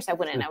 like, of course I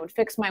wouldn't. I would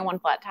fix my one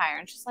flat tire.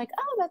 And she's like,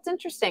 oh, that's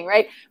interesting,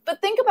 right? But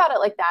think about it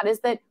like that, is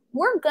that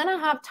we're going to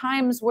have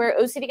times where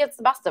OCD gets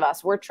the best of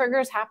us, where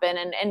triggers happen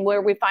and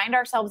where we find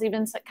ourselves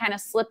even kind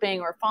of slipping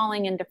or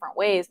falling in different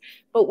ways,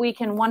 but we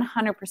can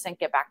 100%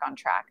 get back on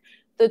track.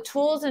 The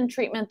tools and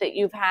treatment that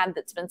you've had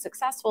that's been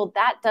successful,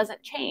 that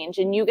doesn't change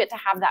and you get to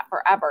have that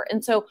forever.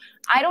 And so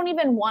I don't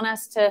even want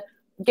us to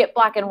get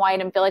black and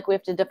white and feel like we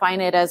have to define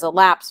it as a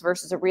lapse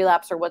versus a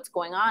relapse or what's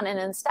going on. And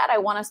instead, I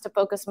want us to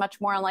focus much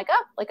more on like,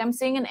 oh, like I'm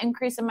seeing an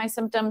increase in my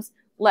symptoms.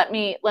 Let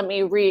me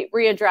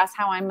readdress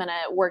how I'm going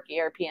to work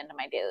ERP into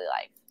my daily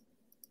life.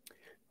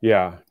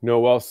 Yeah, no,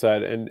 well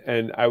said.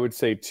 And I would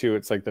say too,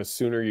 it's like the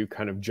sooner you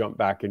kind of jump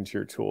back into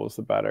your tools,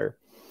 the better.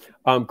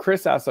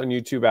 Chris asked on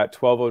YouTube at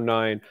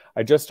 12:09,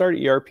 I just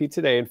started ERP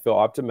today and feel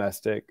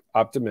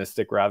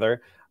optimistic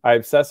rather. I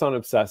obsess on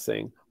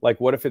obsessing. Like,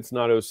 what if it's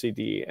not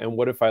OCD? And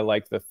what if I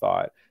like the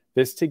thought?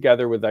 This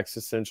together with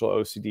existential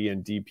OCD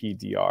and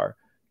DPDR.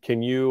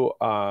 Can you,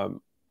 I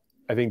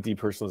think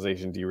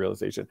depersonalization,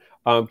 derealization.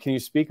 Can you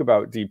speak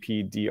about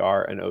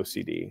DPDR and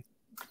OCD?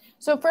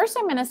 So first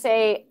I'm going to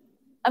say,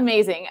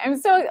 amazing. I'm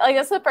so, like,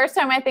 that's the first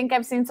time I think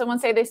I've seen someone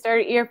say they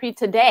started ERP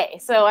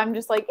today. So I'm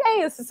just like,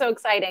 yay, this is so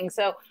exciting.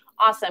 So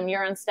awesome.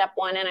 You're on step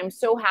one. And I'm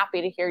so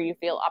happy to hear you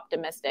feel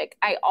optimistic.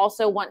 I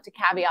also want to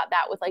caveat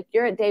that with like,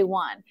 you're at day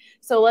one.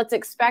 So let's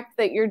expect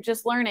that you're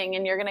just learning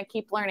and you're going to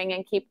keep learning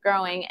and keep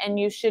growing. And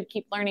you should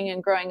keep learning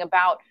and growing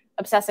about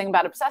obsessing,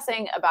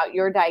 about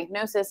your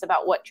diagnosis,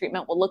 about what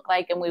treatment will look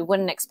like. And we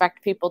wouldn't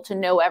expect people to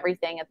know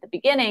everything at the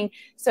beginning.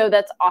 So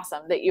that's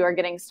awesome that you are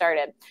getting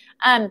started.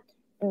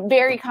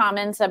 Very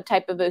common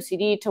subtype of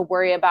OCD to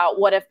worry about,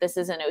 what if this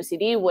isn't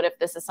OCD? What if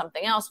this is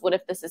something else? What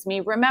if this is me?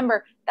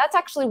 Remember, that's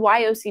actually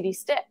why OCD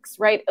sticks,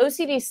 right?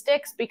 OCD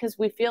sticks because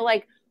we feel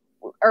like,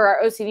 or our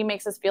OCD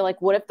makes us feel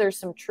like, what if there's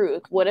some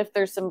truth? What if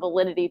there's some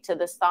validity to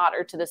this thought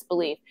or to this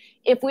belief?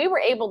 If we were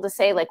able to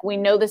say, like, we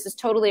know this is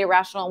totally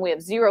irrational and we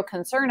have zero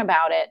concern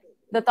about it,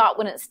 the thought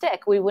wouldn't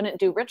stick. We wouldn't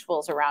do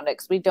rituals around it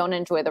because we don't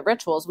enjoy the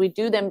rituals. We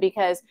do them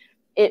because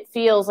it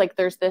feels like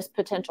there's this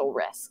potential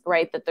risk,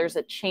 right? That there's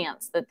a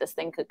chance that this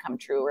thing could come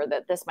true or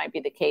that this might be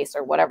the case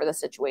or whatever the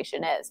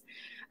situation is.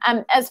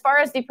 As far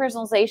as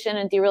depersonalization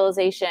and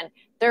derealization,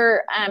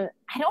 I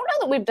don't know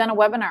that we've done a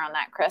webinar on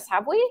that, Chris,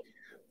 have we?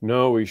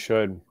 No, we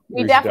should.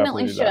 We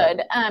definitely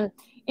should.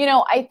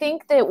 I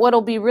think that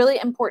what'll be really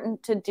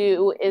important to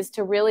do is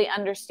to really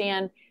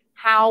understand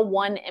how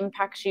one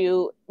impacts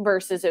you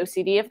versus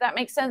OCD, if that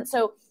makes sense.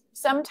 So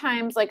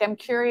sometimes, like, I'm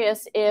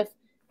curious if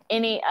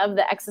any of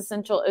the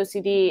existential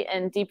OCD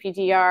and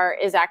DPDR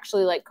is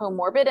actually like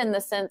comorbid, in the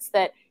sense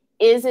that,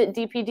 is it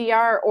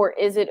DPDR or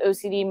is it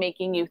OCD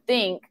making you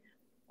think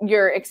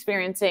you're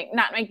experiencing,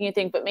 not making you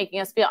think, but making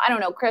us feel? I don't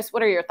know. Chris,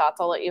 what are your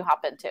thoughts? I'll let you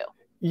hop into.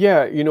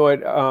 Yeah, you know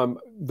what?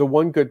 The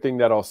one good thing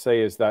that I'll say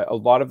is that a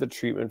lot of the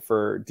treatment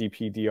for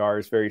DPDR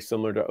is very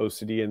similar to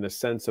OCD, in the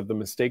sense of the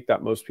mistake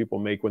that most people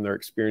make when they're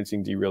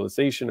experiencing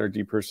derealization or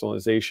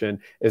depersonalization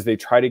is they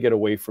try to get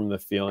away from the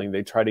feeling,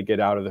 they try to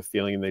get out of the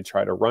feeling, and they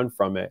try to run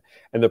from it.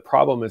 And the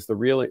problem is, the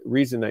real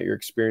reason that you're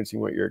experiencing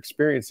what you're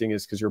experiencing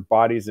is because your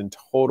body's in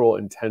total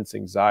intense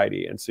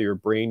anxiety. And so your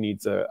brain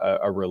needs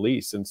a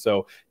release. And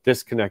so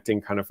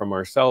disconnecting kind of from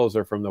ourselves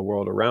or from the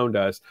world around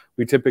us,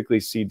 we typically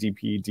see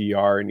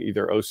DPDR in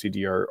either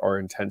OCD or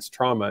intense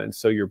trauma. trauma. And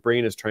so your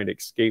brain is trying to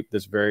escape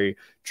this very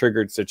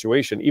triggered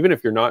situation, even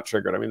if you're not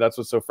triggered. I mean, that's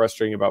what's so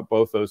frustrating about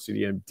both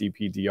OCD and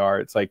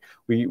DPDR. It's like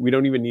we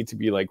don't even need to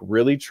be like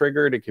really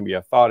triggered. It can be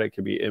a thought, it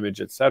can be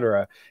image,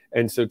 etc.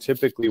 And so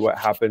typically what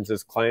happens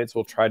is clients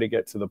will try to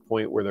get to the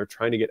point where they're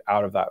trying to get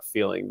out of that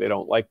feeling. They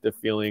don't like the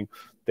feeling.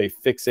 They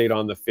fixate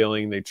on the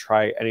feeling. They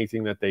try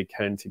anything that they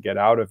can to get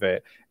out of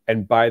it.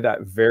 And by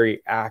that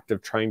very act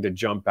of trying to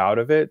jump out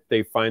of it,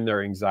 they find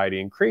their anxiety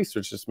increase,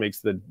 which just makes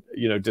the,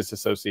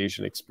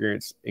 disassociation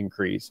experience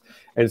increase.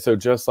 And so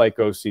just like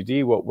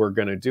OCD, what we're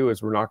going to do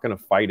is we're not going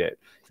to fight it.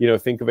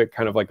 Think of it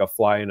kind of like a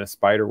fly in a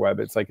spider web.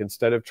 It's like,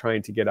 instead of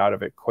trying to get out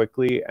of it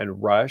quickly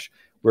and rush,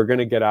 we're going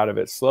to get out of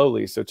it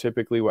slowly. So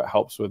typically what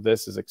helps with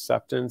this is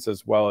acceptance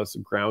as well as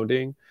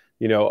grounding.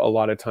 A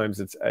lot of times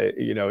it's,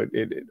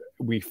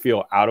 we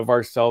feel out of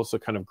ourselves. So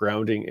kind of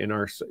grounding in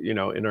our, in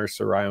our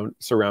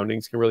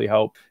surroundings can really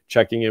help.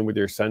 Checking in with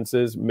your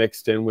senses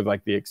mixed in with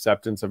like the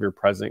acceptance of your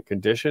present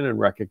condition and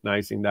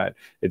recognizing that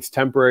it's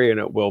temporary and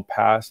it will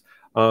pass.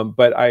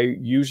 But I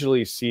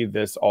usually see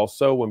this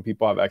also when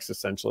people have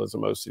existentialism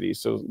OCD.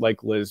 So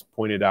like Liz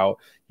pointed out,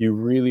 you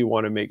really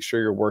want to make sure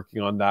you're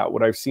working on that.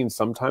 What I've seen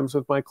sometimes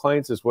with my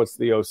clients is once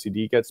the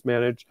OCD gets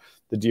managed,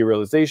 the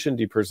derealization,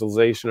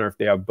 depersonalization, or if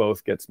they have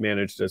both, gets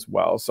managed as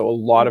well. So a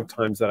lot of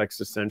times that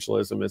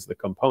existentialism is the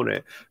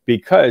component,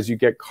 because you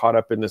get caught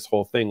up in this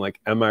whole thing. Like,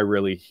 am I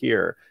really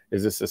here?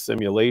 Is this a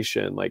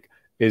simulation? Like,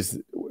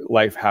 is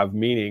life have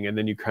meaning? And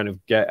then you kind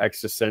of get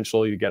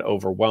existential, you get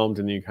overwhelmed,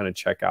 and then you kind of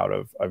check out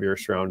of your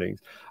surroundings.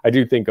 I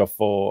do think a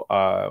full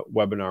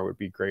webinar would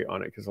be great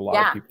on it, because a lot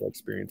of people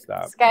experience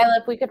that.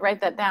 Skyla, if we could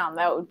write that down,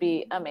 that would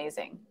be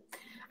amazing.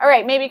 All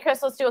right, maybe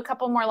Chris, let's do a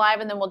couple more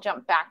live and then we'll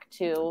jump back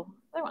to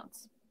other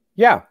ones.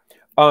 Yeah.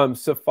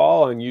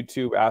 Safal on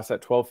YouTube asked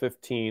at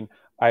 12:15,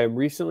 I have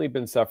recently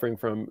been suffering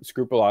from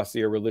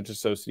scrupulosity or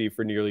religious OCD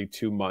for nearly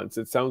 2 months.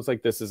 It sounds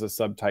like this is a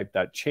subtype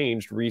that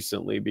changed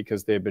recently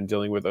because they've been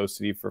dealing with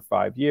OCD for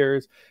 5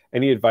 years.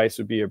 Any advice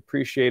would be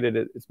appreciated.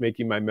 It's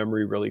making my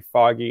memory really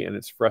foggy, and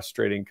it's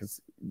frustrating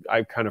because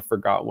I've kind of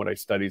forgotten what I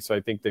studied. So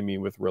I think they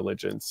mean with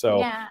religion.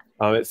 So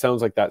it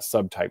sounds like that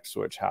subtype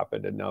switch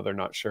happened, and now they're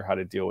not sure how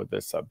to deal with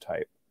this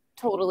subtype.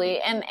 Totally.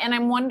 And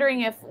I'm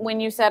wondering if, when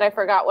you said I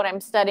forgot what I'm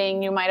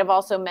studying, you might have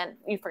also meant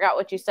you forgot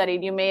what you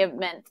studied. You may have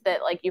meant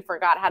that like you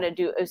forgot how to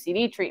do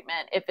OCD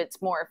treatment if it's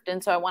morphed.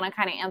 And so I want to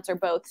kind of answer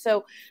both.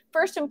 So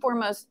first and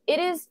foremost, it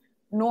is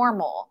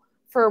normal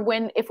for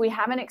if we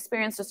haven't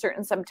experienced a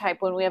certain subtype,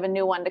 when we have a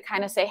new one, to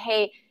kind of say,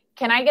 hey,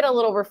 can I get a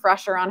little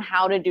refresher on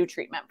how to do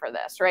treatment for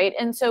this, right?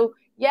 And so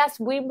yes,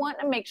 we want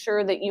to make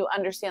sure that you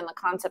understand the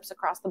concepts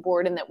across the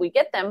board and that we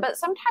get them. But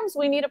sometimes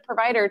we need a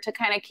provider to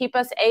kind of keep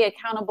us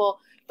accountable,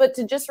 but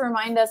to just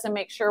remind us and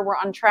make sure we're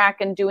on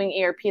track and doing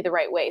ERP the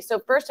right way. So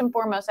first and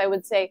foremost, I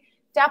would say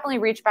definitely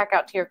reach back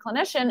out to your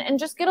clinician and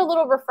just get a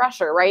little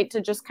refresher, right?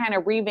 To just kind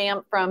of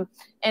revamp from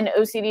an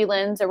OCD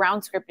lens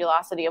around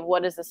scrupulosity of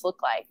what does this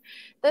look like.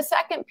 The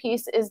second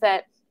piece is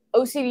that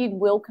OCD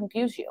will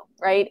confuse you,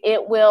 right?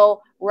 It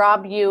will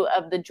rob you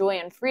of the joy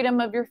and freedom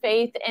of your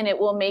faith, and it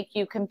will make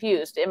you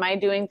confused. Am I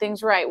doing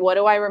things right? What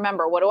do I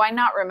remember? What do I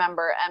not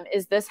remember?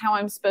 Is this how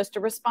I'm supposed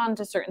to respond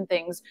to certain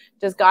things?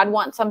 Does God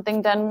want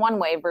something done one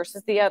way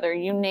versus the other?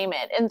 You name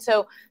it. And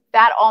so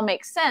that all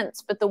makes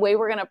sense. But the way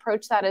we're going to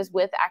approach that is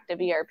with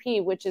active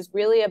ERP, which is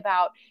really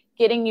about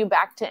getting you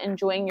back to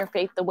enjoying your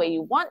faith the way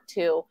you want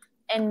to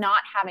and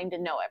not having to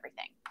know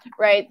everything.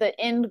 Right? The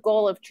end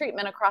goal of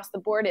treatment across the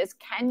board is,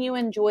 can you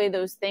enjoy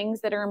those things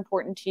that are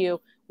important to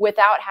you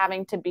without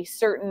having to be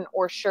certain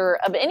or sure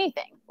of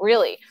anything,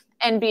 really,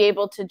 and be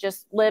able to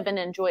just live and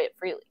enjoy it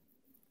freely.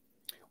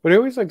 What I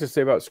always like to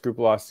say about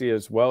scrupulosity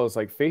as well is,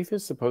 like, faith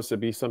is supposed to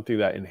be something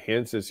that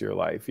enhances your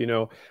life.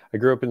 I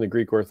grew up in the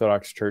Greek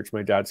Orthodox Church.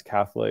 My dad's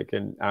Catholic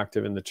and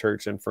active in the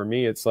church. And for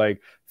me, it's like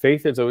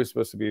faith is always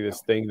supposed to be this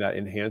thing that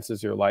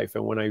enhances your life.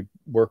 And when I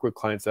work with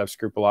clients that have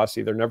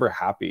scrupulosity, they're never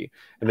happy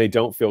and they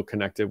don't feel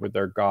connected with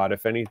their God.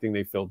 If anything,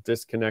 they feel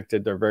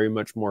disconnected. They're very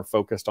much more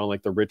focused on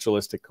like the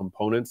ritualistic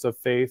components of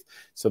faith.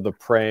 So the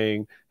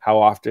praying, how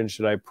often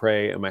should I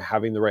pray? Am I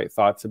having the right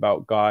thoughts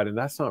about God? And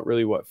that's not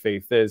really what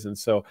faith is. And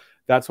so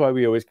that's why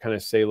we always kind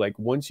of say, like,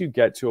 once you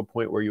get to a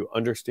point where you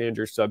understand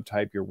your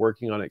subtype, you're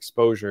working on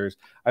exposures,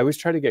 I always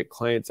try to get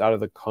clients out of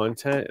the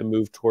content and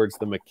move towards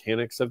the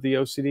mechanics of the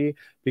OCD,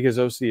 because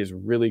OCD is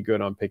really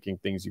good on picking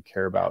things you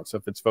care about. So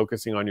if it's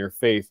focusing on your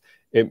faith,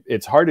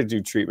 it's hard to do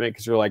treatment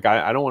because you're like,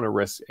 I don't want to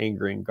risk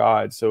angering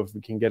God. So if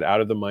we can get out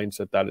of the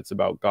mindset that it's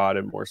about God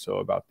and more so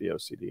about the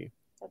OCD.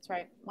 That's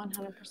right.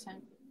 100%.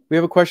 We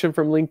have a question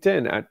from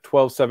LinkedIn at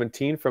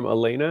 12:17 from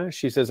Elena.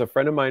 She says, a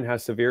friend of mine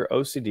has severe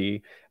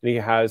OCD and he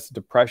has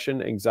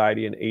depression,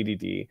 anxiety, and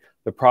ADD.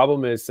 The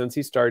problem is, since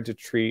he started to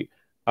treat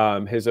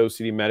his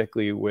OCD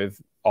medically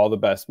with all the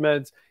best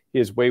meds, he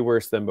is way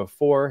worse than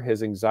before.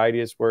 His anxiety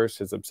is worse.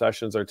 His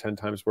obsessions are 10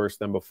 times worse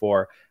than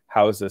before.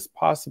 How is this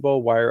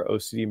possible? Why are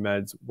OCD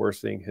meds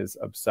worsening his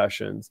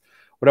obsessions?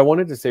 What I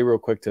wanted to say real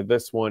quick to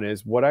this one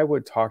is what I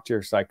would talk to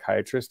your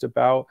psychiatrist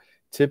about.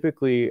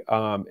 Typically,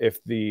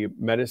 if the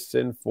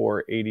medicine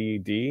for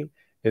ADD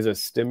is a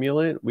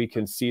stimulant, we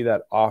can see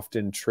that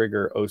often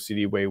trigger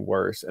OCD way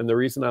worse. And the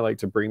reason I like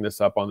to bring this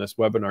up on this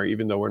webinar,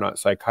 even though we're not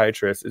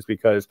psychiatrists, is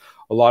because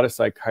a lot of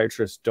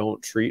psychiatrists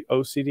don't treat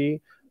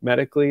OCD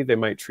medically. They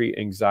might treat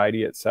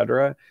anxiety,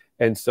 etc.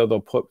 And so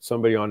they'll put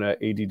somebody on an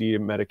ADD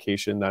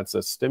medication that's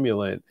a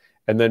stimulant.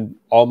 And then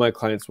all my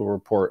clients will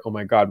report, oh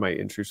my God, my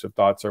intrusive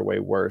thoughts are way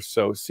worse.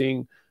 So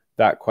seeing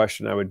that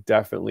question, I would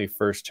definitely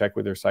first check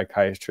with your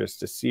psychiatrist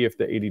to see if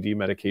the ADD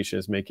medication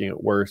is making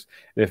it worse,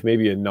 and if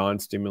maybe a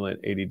non-stimulant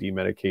ADD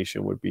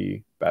medication would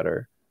be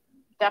better.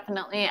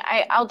 Definitely.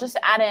 I'll just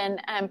add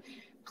in,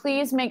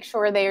 please make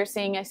sure they are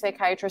seeing a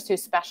psychiatrist who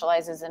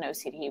specializes in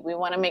OCD. We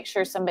want to make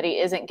sure somebody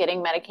isn't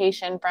getting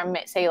medication from,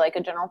 say, like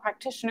a general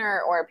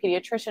practitioner or a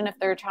pediatrician if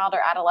they're a child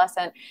or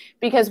adolescent,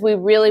 because we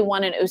really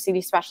want an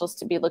OCD specialist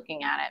to be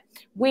looking at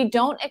it. We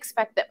don't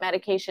expect that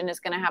medication is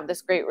going to have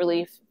this great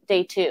relief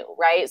day two,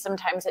 right?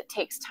 Sometimes it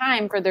takes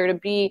time for there to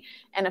be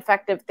an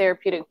effective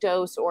therapeutic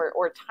dose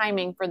or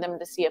timing for them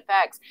to see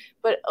effects.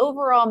 But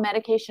overall,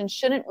 medication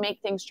shouldn't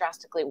make things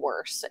drastically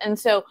worse. And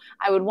so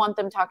I would want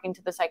them talking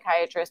to the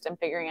psychiatrist and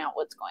figuring out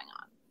what's going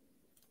on.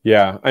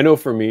 Yeah, I know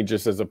for me,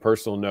 just as a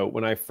personal note,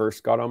 when I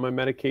first got on my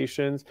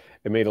medications,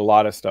 it made a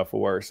lot of stuff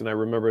worse. And I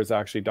remember it's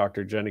actually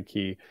Dr.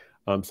 Janicki,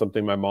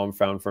 something my mom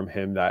found from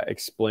him that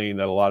explained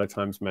that a lot of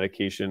times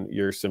medication,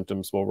 your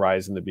symptoms will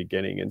rise in the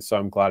beginning. And so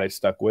I'm glad I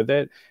stuck with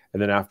it.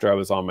 And then after I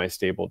was on my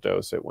stable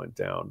dose, it went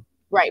down.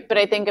 Right. But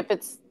I think if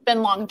it's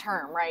been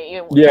long-term,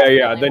 right?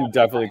 Yeah. Then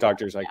definitely talk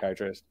to your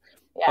psychiatrist.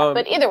 Yeah.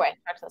 But either way,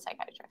 talk to the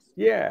psychiatrist.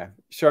 Yeah.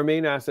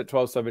 Charmaine asked at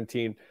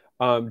 1217,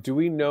 do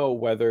we know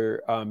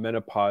whether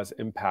menopause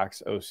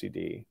impacts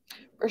OCD?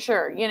 For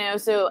sure.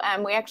 So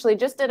we actually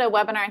just did a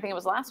webinar, I think it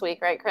was last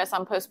week, right, Chris,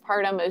 on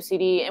postpartum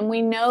OCD. And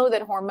we know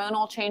that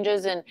hormonal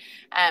changes and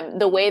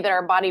the way that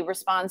our body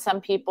responds, some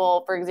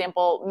people, for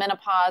example,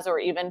 menopause or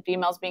even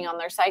females being on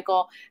their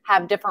cycle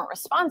have different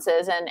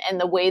responses, and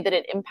the way that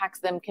it impacts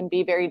them can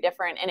be very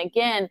different. And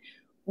again,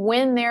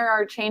 when there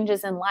are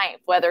changes in life,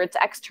 whether it's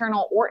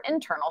external or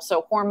internal,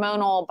 so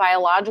hormonal,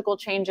 biological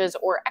changes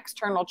or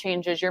external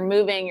changes, you're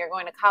moving, you're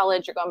going to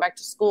college, you're going back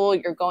to school,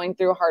 you're going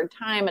through a hard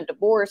time, a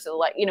divorce,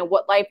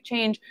 what life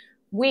change,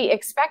 we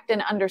expect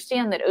and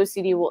understand that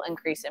OCD will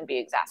increase and be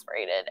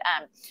exacerbated.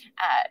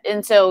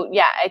 And so,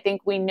 yeah, I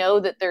think we know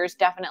that there's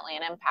definitely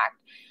an impact.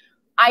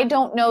 I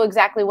don't know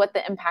exactly what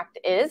the impact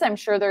is. I'm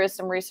sure there is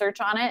some research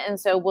on it. And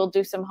so we'll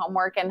do some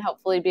homework and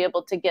hopefully be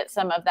able to get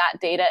some of that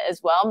data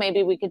as well.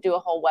 Maybe we could do a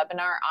whole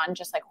webinar on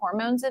just like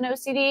hormones and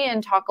OCD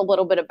and talk a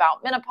little bit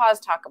about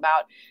menopause, talk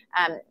about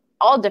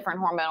all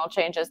different hormonal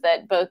changes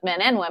that both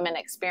men and women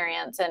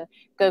experience, and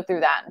go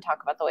through that and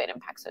talk about the way it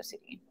impacts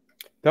OCD.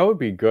 That would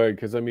be good,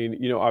 because I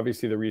mean,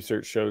 obviously the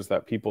research shows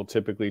that people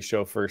typically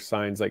show first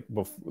signs exactly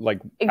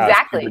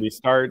as puberty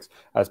starts,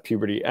 as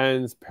puberty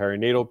ends,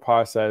 perinatal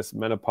process,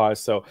 menopause.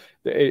 So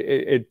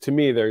it to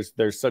me,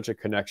 there's such a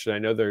connection. I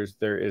know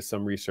there is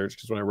some research,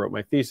 because when I wrote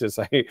my thesis,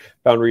 I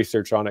found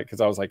research on it,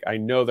 because I was like, I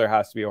know there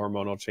has to be a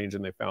hormonal change,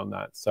 and they found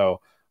that.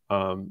 So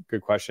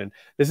good question.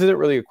 This isn't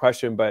really a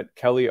question, but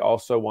Kelly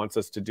also wants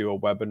us to do a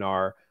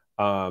webinar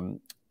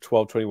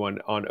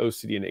 1221 on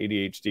OCD and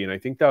ADHD. And I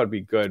think that would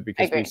be good,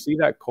 because we see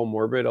that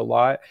comorbid a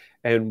lot.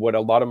 And what a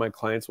lot of my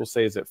clients will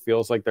say is it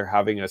feels like they're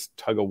having a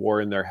tug of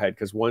war in their head,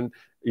 because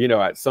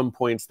at some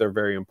points they're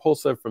very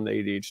impulsive from the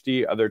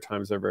ADHD. Other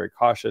times they're very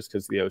cautious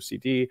because of the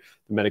OCD.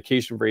 The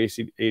medication for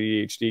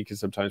ADHD can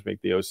sometimes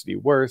make the OCD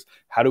worse.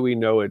 How do we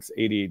know it's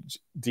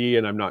ADHD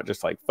and I'm not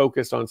just like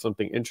focused on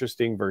something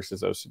interesting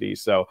versus OCD?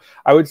 So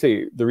I would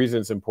say the reason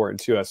it's important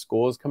too, as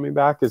school is coming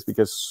back, is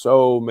because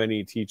so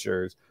many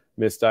teachers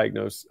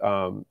misdiagnose,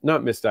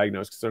 not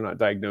misdiagnose because they're not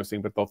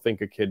diagnosing, but they'll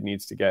think a kid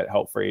needs to get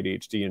help for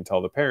ADHD and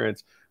tell the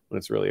parents when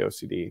it's really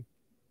OCD.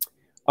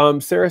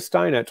 Sarah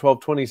Stein at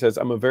 1220 says,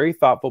 I'm a very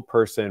thoughtful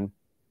person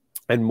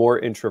and more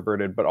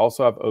introverted, but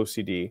also have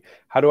OCD.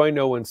 How do I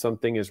know when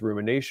something is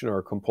rumination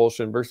or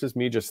compulsion versus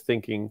me just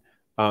thinking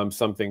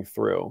something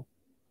through?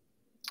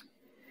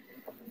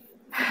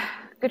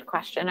 Good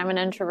question. I'm an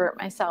introvert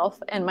myself,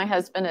 and my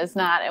husband is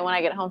not. And when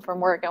I get home from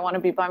work, I want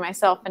to be by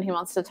myself, and he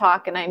wants to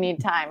talk, and I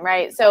need time,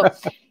 right? So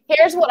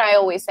here's what I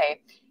always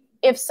say.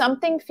 If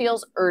something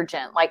feels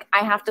urgent, like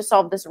I have to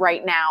solve this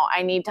right now,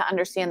 I need to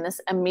understand this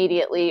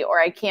immediately, or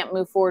I can't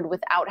move forward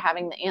without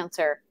having the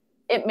answer,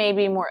 it may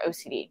be more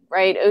OCD,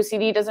 right?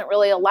 OCD doesn't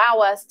really allow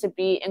us to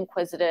be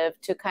inquisitive,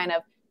 to kind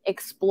of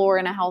explore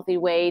in a healthy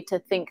way, to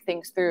think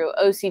things through.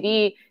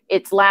 OCD,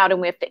 it's loud and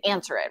we have to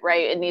answer it,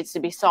 right? It needs to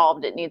be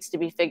solved. It needs to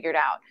be figured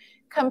out.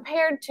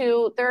 Compared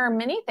to, there are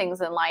many things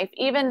in life,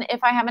 even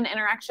if I have an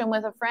interaction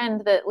with a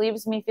friend that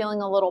leaves me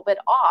feeling a little bit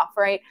off,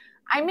 right?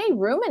 I may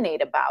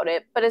ruminate about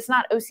it, but it's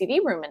not OCD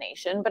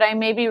rumination, but I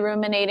may be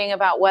ruminating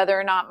about whether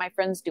or not my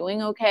friend's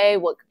doing okay,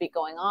 what could be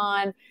going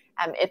on.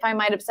 if I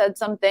might have said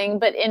something,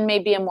 but in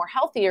maybe a more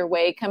healthier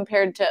way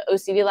compared to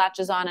OCD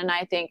latches on. And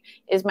I think,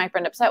 is my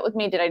friend upset with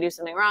me? Did I do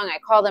something wrong? I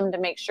call them to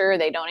make sure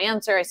they don't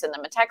answer. I send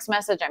them a text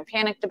message. I'm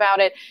panicked about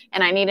it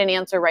and I need an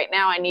answer right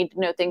now. I need to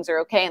know things are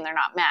okay and they're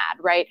not mad,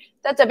 right?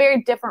 That's a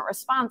very different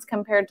response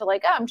compared to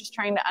like, oh, I'm just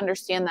trying to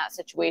understand that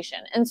situation.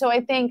 And so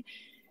I think,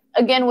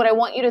 again, what I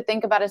want you to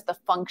think about is the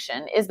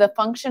function. Is the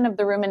function of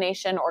the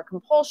rumination or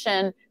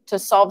compulsion to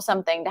solve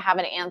something, to have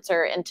an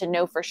answer, and to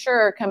know for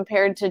sure,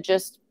 compared to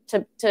just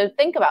to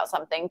think about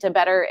something, to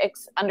better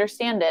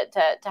understand it,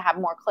 to have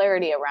more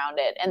clarity around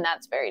it. And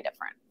that's very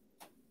different.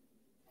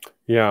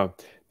 Yeah.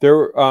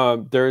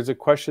 There is a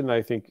question that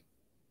I think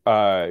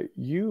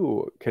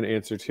you can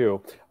answer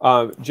too.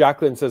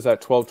 Jacqueline says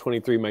at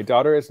 12:23, my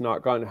daughter has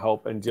not gotten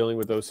help and dealing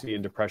with OCD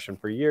and depression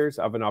for years.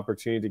 I have an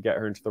opportunity to get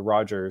her into the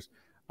Rogers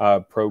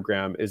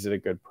program. Is it a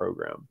good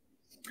program?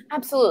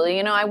 Absolutely.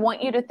 You know, I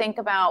want you to think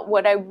about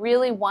what I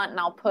really want, and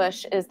I'll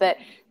push, is that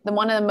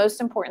one of the most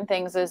important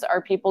things is,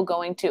 are people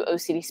going to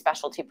OCD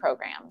specialty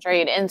programs,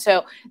 right? And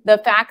so the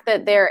fact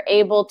that they're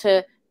able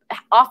to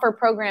offer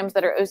programs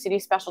that are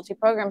OCD specialty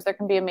programs, there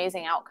can be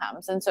amazing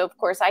outcomes. And so, of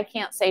course, I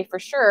can't say for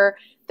sure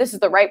this is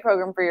the right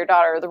program for your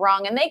daughter or the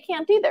wrong, and they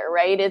can't either,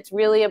 right? It's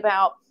really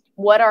about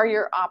what are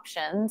your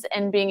options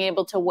and being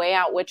able to weigh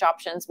out which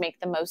options make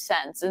the most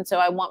sense. And so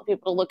I want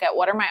people to look at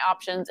what are my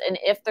options. And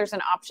if there's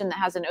an option that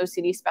has an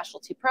OCD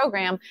specialty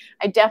program,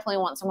 I definitely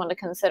want someone to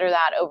consider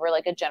that over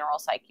like a general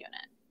psych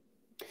unit.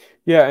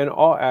 Yeah, and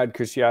I'll add,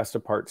 because she asked a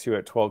part 2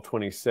 at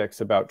 12:26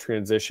 about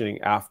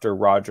transitioning after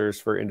Rogers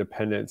for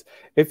independence.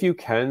 If you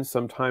can,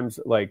 sometimes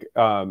like,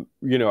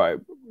 you know,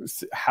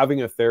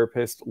 having a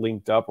therapist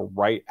linked up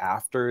right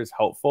after is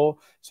helpful,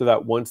 so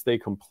that once they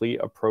complete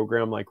a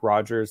program like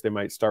Rogers, they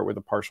might start with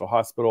a partial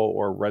hospital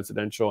or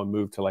residential and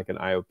move to like an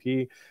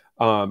IOP.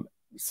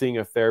 Seeing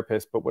a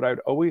therapist. But what I'd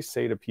always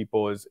say to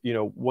people is, you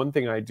know, one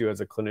thing I do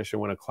as a clinician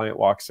when a client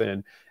walks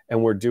in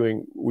and we do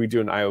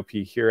an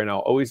IOP here, and I'll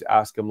always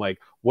ask them, like,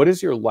 what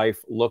does your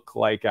life look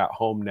like at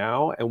home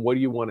now? And what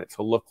do you want it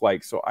to look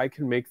like? So I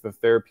can make the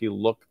therapy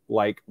look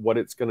like what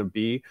it's going to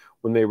be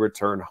when they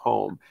return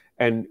home.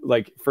 And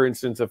like, for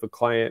instance, if a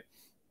client,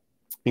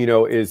 you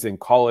know, is in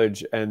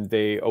college and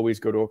they always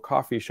go to a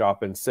coffee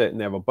shop and sit and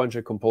they have a bunch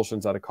of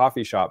compulsions at a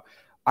coffee shop,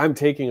 I'm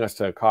taking us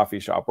to a coffee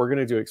shop. We're going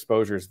to do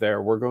exposures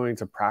there. We're going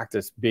to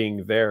practice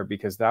being there,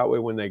 because that way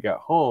when they get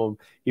home,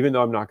 even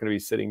though I'm not going to be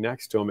sitting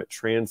next to them, it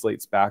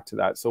translates back to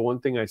that. So one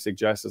thing I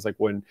suggest is, like,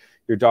 when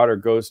your daughter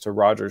goes to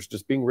Rogers,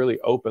 just being really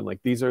open, like,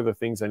 these are the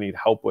things I need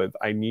help with.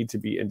 I need to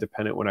be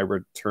independent when I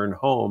return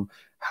home.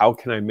 How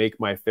can I make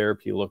my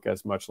therapy look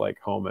as much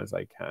like home as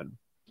I can?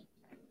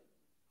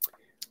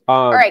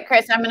 All right,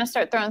 Chris, I'm going to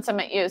start throwing some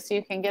at you so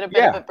you can get a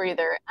bit of a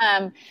breather.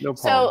 No problem.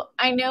 So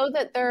I know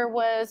that there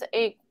was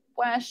a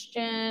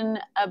question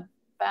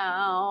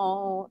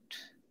about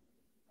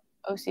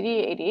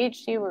OCD,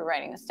 ADHD. We're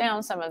writing this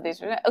down. Some of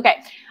these are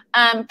okay.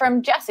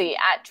 From Jesse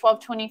at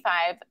 12:25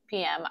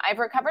 p.m. I've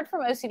recovered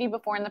from OCD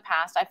before in the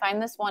past. I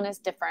find this one is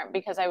different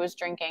because I was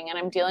drinking and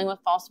I'm dealing with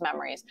false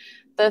memories.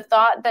 The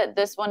thought that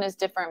this one is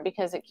different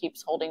because it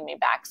keeps holding me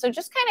back. So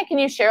just kind of, can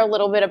you share a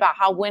little bit about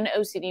how when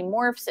OCD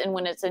morphs and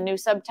when it's a new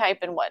subtype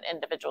and what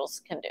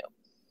individuals can do?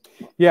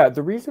 Yeah,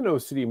 the reason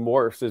OCD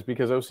morphs is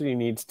because OCD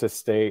needs to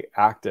stay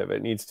active.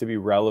 It needs to be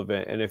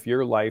relevant. And if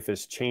your life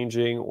is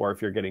changing, or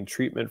if you're getting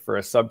treatment for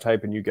a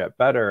subtype and you get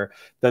better,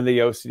 then the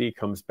OCD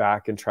comes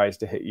back and tries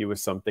to hit you with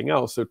something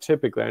else. So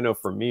typically, I know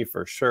for me,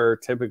 for sure,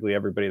 typically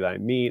everybody that I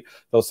meet,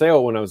 they'll say, oh,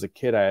 when I was a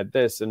kid, I had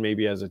this, and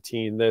maybe as a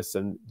teen, this,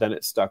 and then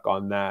it stuck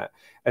on that.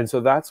 And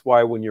so that's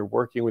why when you're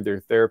working with your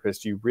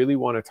therapist, you really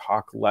want to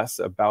talk less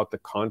about the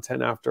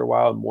content after a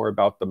while and more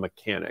about the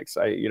mechanics.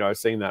 I was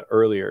saying that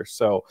earlier.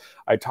 So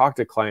I talk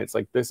to clients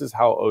like, this is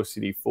how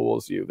OCD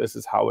fools you. This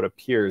is how it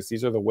appears.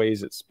 These are the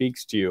ways it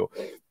speaks to you.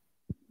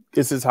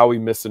 This is how we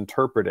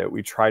misinterpret it.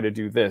 We try to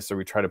do this, or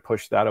we try to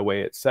push that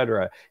away,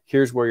 etc.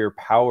 Here's where your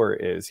power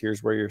is.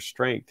 Here's where your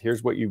strength.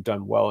 Here's what you've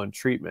done well in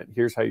treatment.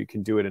 Here's how you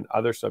can do it in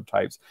other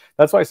subtypes.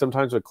 That's why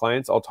sometimes with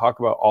clients, I'll talk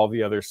about all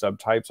the other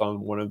subtypes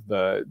on one of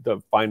the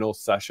final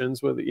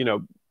sessions with,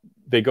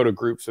 they go to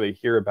groups so they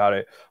hear about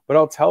it, but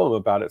I'll tell them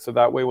about it. So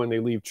that way, when they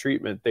leave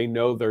treatment, they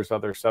know there's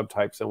other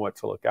subtypes and what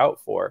to look out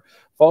for.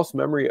 False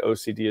memory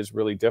OCD is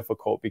really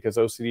difficult because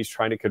OCD is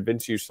trying to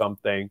convince you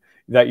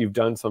that you've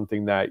done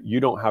something that you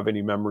don't have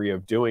any memory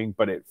of doing,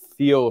 but it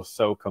feels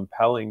so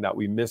compelling that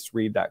we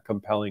misread that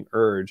compelling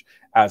urge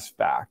as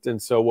fact. And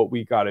so what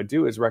we got to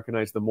do is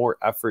recognize the more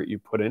effort you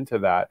put into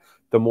that,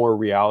 the more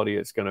reality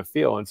it's going to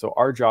feel. And so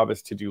our job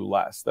is to do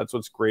less. That's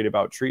what's great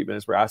about treatment,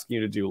 is we're asking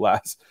you to do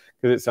less,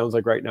 because it sounds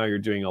like right now you're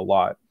doing a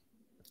lot.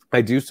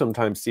 I do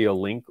sometimes see a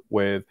link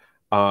with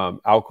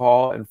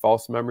alcohol and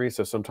false memories.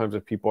 So sometimes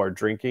if people are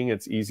drinking,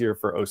 it's easier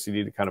for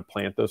OCD to kind of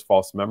plant those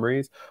false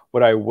memories.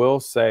 What I will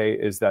say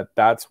is that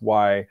that's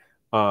why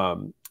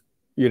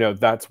you know,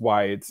 that's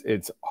why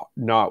it's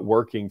not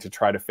working to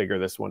try to figure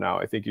this one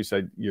out. I think you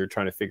said you're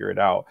trying to figure it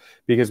out,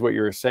 because what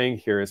you were saying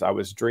here is I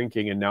was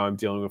drinking and now I'm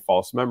dealing with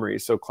false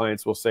memories. So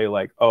clients will say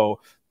like, oh,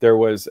 there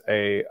was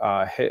a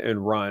hit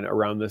and run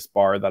around this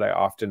bar that I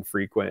often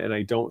frequent, and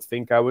I don't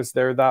think I was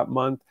there that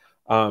month.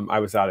 I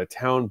was out of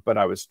town, but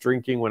I was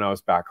drinking when I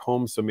was back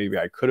home. So maybe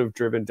I could have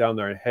driven down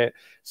there and hit.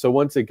 So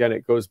once again,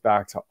 it goes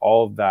back to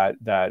all of that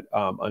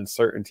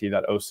uncertainty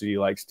that OCD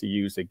likes to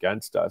use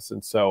against us.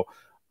 And so,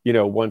 you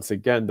know, once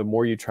again, the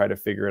more you try to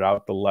figure it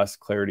out, the less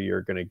clarity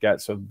you're going to get.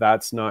 So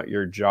that's not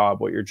your job.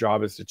 What your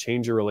job is to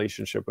change your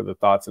relationship with the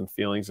thoughts and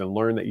feelings and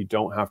learn that you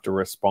don't have to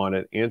respond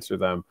and answer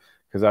them,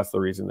 because that's the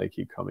reason they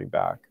keep coming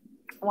back.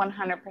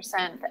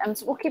 100%.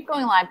 So we'll keep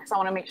going live because I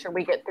want to make sure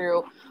we get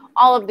through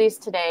all of these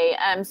today.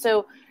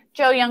 So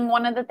Joe Young,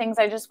 one of the things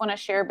I just want to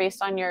share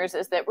based on yours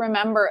is that,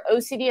 remember,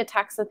 OCD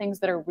attacks the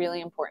things that are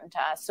really important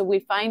to us. So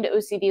we find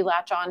OCD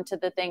latch on to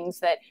the things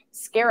that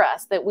scare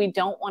us, that we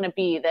don't want to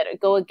be, that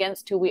go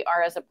against who we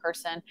are as a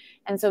person.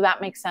 And so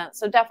that makes sense.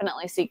 So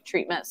definitely seek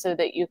treatment so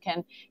that you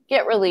can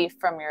get relief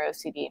from your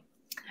OCD.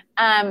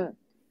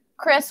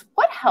 Chris,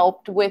 what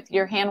helped with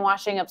your hand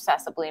washing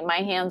obsessively?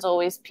 My hands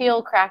always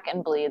peel, crack,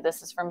 and bleed.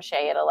 This is from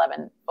Shay at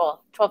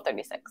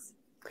 12:36.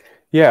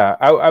 Yeah,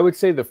 I would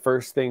say the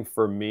first thing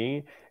for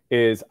me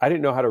is I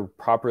didn't know how to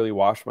properly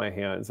wash my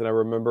hands. And I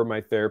remember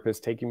my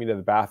therapist taking me to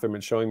the bathroom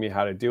and showing me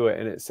how to do it.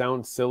 And it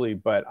sounds silly,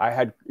 but I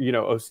had, you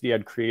know, OCD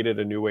had created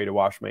a new way to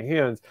wash my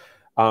hands.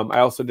 I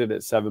also did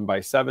it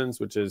 7x7s,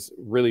 which is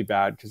really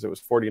bad because it was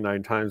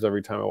 49 times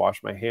every time I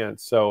washed my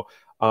hands. So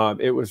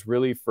it was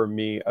really, for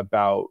me,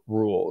 about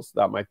rules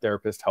that my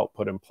therapist helped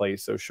put in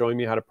place. So showing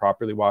me how to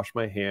properly wash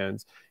my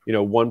hands, you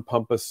know, 1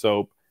 pump of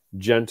soap,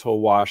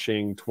 gentle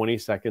washing, 20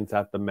 seconds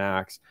at the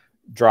max,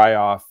 dry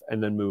off,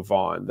 and then move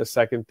on. The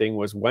second thing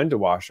was when to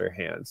wash your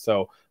hands.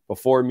 So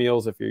before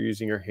meals, if you're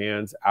using your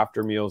hands;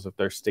 after meals, if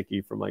they're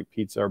sticky from like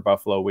pizza or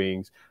buffalo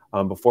wings;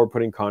 before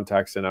putting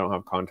contacts in. I don't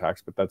have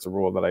contacts, but that's a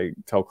rule that I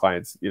tell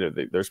clients, you know,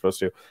 they're supposed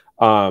to.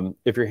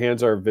 If your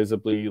hands are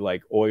visibly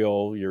like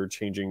oil, you're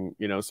changing,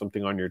 you know,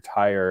 something on your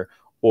tire,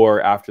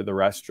 or after the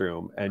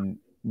restroom, and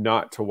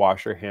not to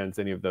wash your hands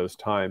any of those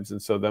times.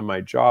 And so then my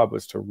job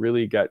was to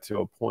really get to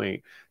a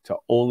point to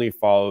only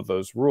follow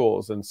those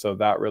rules. And so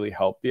that really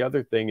helped. The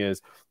other thing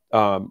is,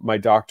 my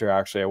doctor,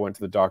 actually, I went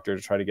to the doctor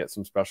to try to get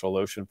some special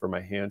lotion for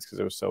my hands because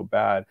it was so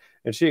bad.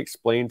 And she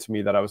explained to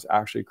me that I was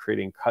actually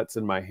creating cuts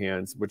in my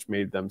hands, which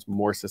made them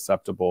more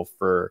susceptible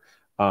for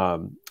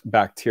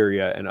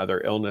bacteria and other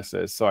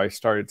illnesses. So I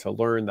started to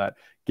learn that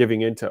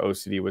giving into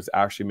OCD was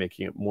actually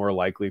making it more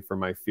likely for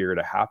my fear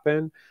to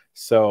happen.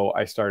 So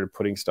I started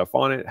putting stuff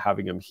on it,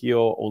 having them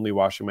heal, only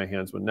washing my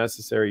hands when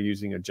necessary,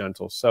 using a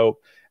gentle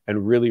soap,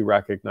 and really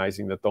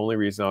recognizing that the only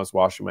reason I was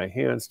washing my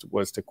hands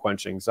was to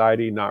quench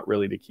anxiety, not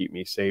really to keep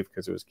me safe,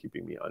 because it was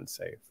keeping me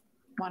unsafe.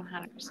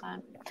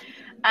 100%.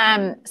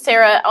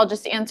 Sarah, I'll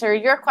just answer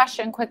your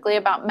question quickly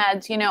about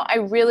meds. You know, I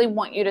really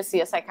want you to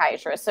see a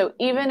psychiatrist. So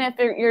even if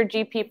your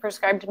GP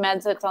prescribed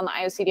meds that's on the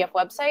IOCDF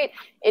website,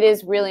 it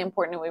is really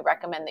important, and we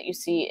recommend that you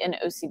see an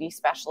OCD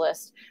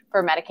specialist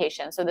for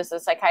medication. So this is a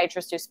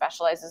psychiatrist who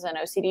specializes in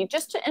OCD,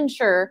 just to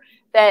ensure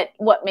that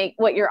what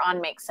you're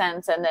on makes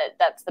sense and that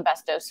that's the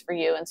best dose for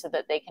you, and so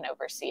that they can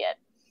oversee it.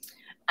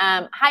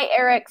 Hi,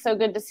 Eric. So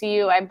good to see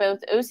you. I have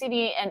both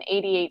OCD and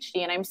ADHD,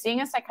 and I'm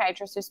seeing a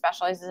psychiatrist who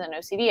specializes in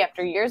OCD.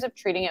 After years of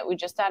treating it, we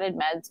just added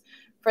meds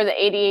for the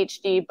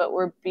ADHD, but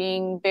we're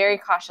being very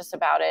cautious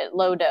about it,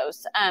 low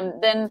dose.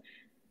 Then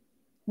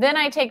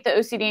I take the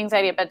OCD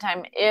anxiety at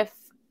bedtime. If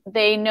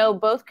they know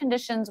both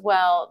conditions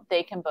well,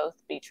 they can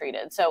both be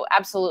treated. So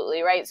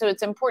absolutely, right? So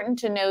it's important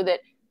to know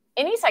that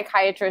any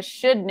psychiatrist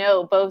should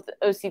know both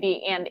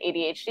OCD and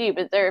ADHD,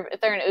 but if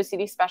they're an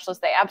OCD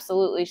specialist, they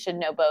absolutely should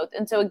know both.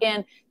 And so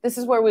again, this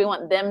is where we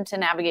want them to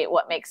navigate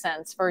what makes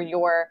sense for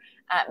your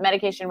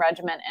medication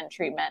regimen and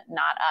treatment,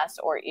 not us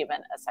or even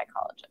a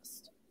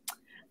psychologist.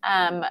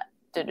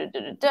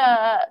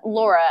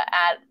 Laura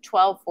at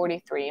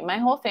 12:43. My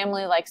whole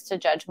family likes to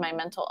judge my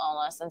mental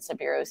illness and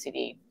severe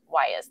OCD.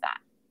 Why is that?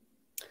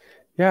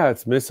 Yeah,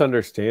 it's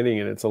misunderstanding,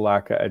 and it's a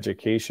lack of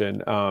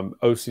education.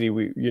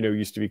 OCD,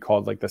 used to be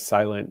called like the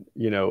silent,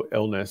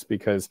 illness,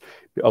 because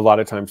a lot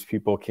of times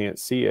people can't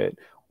see it,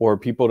 or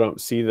people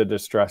don't see the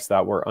distress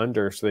that we're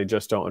under. So they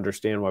just don't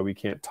understand why we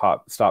can't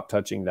stop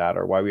touching that,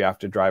 or why we have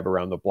to drive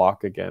around the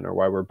block again, or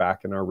why we're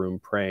back in our room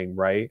praying,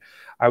 right?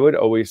 I would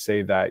always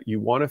say that you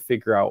want to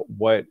figure out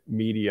what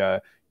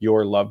media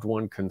your loved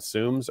one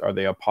consumes. Are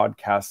they a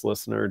podcast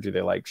listener? Do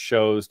they like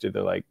shows? Do they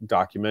like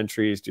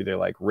documentaries? Do they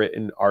like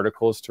written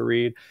articles to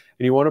read?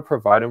 And you want to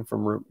provide them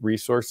from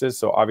resources.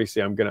 So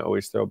obviously I'm going to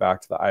always throw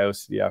back to the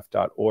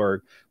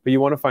iocdf.org, but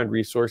you want to find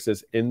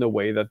resources in the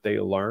way that they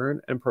learn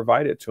and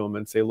provide it to them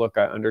and say, look,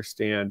 I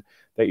understand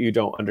that you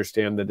don't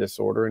understand the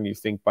disorder and you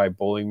think by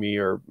bullying me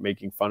or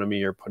making fun of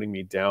me or putting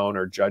me down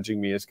or judging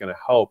me is going to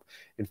help.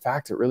 In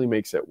fact, it really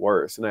makes it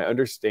worse. And I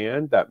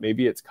understand that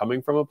maybe it's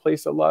coming from a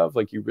place of love,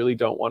 like you really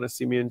don't want to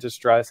see me in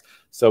distress.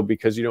 So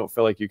because you don't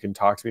feel like you can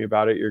talk to me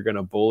about it, you're going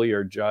to bully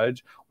or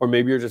judge, or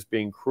maybe you're just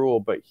being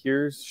cruel. But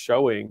here's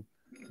showing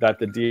that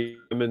the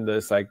DM and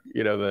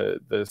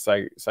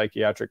the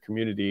psychiatric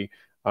community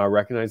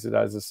recognize it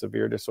as a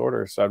severe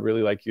disorder. So I'd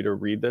really like you to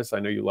read this. I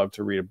know you love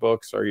to read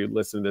books or you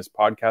listen to this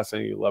podcast. I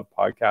know you love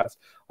podcasts.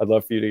 I'd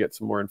love for you to get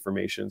some more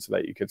information so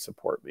that you could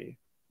support me.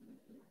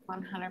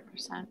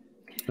 100%.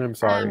 I'm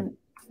sorry.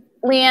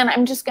 Leanne,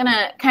 I'm just going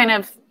to kind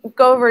of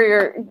go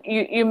over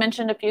you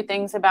mentioned a few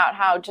things about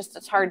how just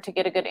it's hard to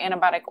get a good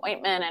antibiotic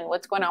ointment and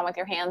what's going on with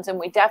your hands. And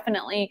we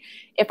definitely,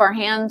 if our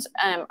hands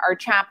are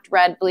chapped,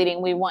 red,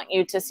 bleeding, we want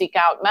you to seek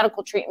out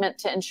medical treatment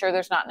to ensure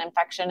there's not an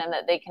infection and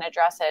that they can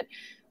address it.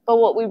 But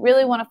what we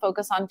really want to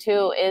focus on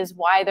too is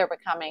why they're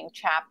becoming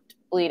chapped,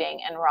 bleeding,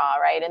 and raw,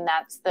 right? And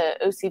that's the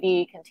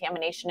OCD,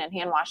 contamination, and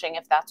hand washing,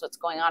 if that's what's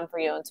going on for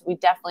you. And so we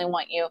definitely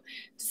want you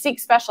to seek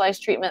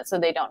specialized treatment so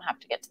they don't have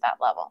to get to that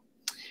level.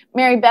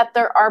 Mary Beth,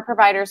 there are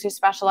providers who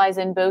specialize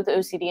in both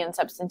OCD and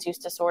substance use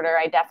disorder.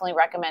 I definitely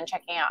recommend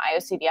checking out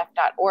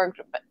iocdf.org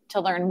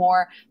to learn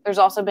more. There's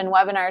also been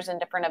webinars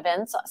and different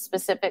events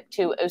specific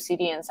to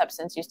OCD and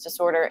substance use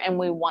disorder, and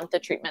we want the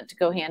treatment to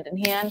go hand in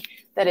hand.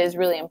 That is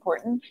really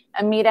important.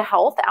 Amita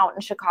Health out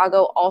in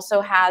Chicago also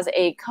has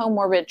a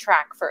comorbid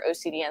track for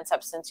OCD and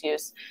substance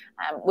use,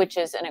 which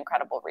is an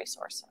incredible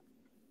resource.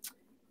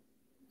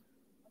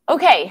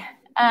 Okay.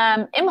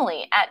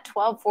 Emily at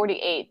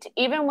 1248,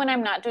 even when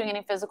I'm not doing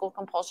any physical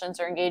compulsions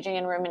or engaging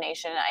in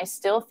rumination, I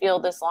still feel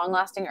this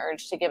long-lasting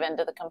urge to give in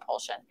to the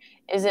compulsion.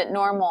 Is it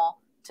normal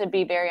to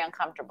be very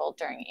uncomfortable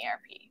during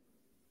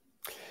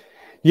ERP?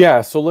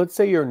 Yeah, so let's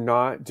say you're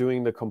not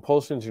doing the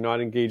compulsions, you're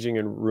not engaging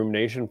in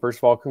rumination. First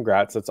of all,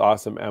 congrats. That's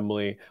awesome,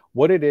 Emily.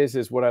 What it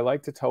is what I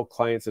like to tell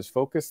clients is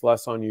focus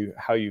less on you,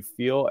 how you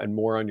feel, and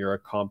more on your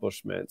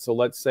accomplishment. So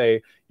let's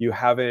say you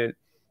haven't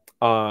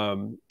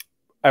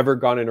ever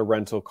gone in a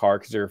rental car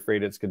because you're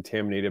afraid it's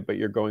contaminated, but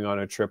you're going on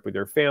a trip with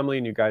your family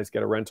and you guys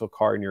get a rental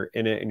car and you're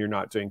in it and you're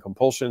not doing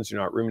compulsions, you're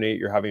not ruminating,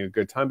 you're having a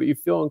good time, but you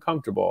feel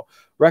uncomfortable.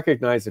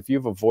 Recognize if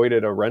you've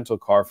avoided a rental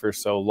car for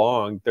so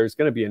long, there's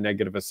going to be a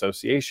negative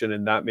association,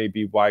 and that may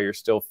be why you're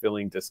still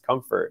feeling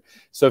discomfort.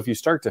 So if you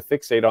start to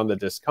fixate on the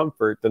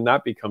discomfort, then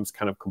that becomes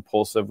kind of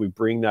compulsive. We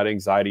bring that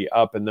anxiety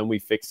up and then we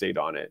fixate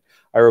on it.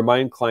 I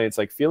remind clients,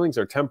 like, feelings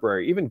are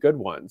temporary, even good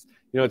ones.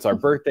 You know, it's our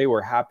birthday,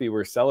 we're happy,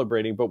 we're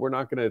celebrating, but we're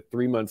not going to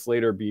 3 months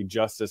later be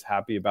just as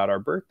happy about our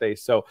birthday.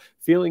 So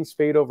feelings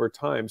fade over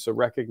time. So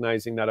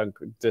recognizing that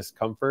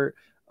discomfort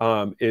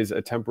is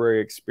a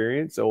temporary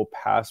experience. It will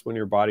pass when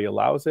your body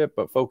allows it,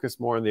 but focus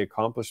more on the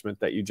accomplishment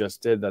that you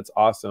just did. That's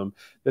awesome.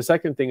 The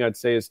second thing I'd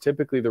say is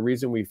typically the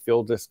reason we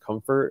feel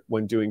discomfort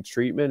when doing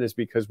treatment is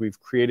because we've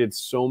created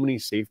so many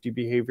safety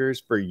behaviors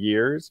for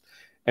years,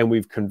 and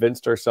we've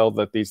convinced ourselves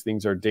that these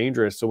things are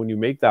dangerous. So when you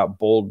make that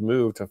bold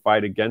move to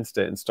fight against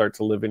it and start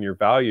to live in your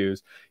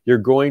values, you're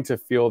going to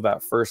feel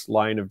that first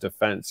line of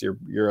defense. Your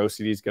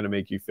OCD is going to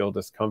make you feel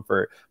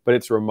discomfort, but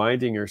it's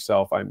reminding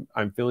yourself,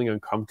 I'm feeling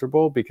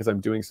uncomfortable because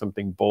I'm doing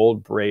something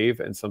bold,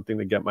 brave, and something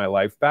to get my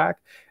life back.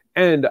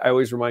 And I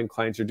always remind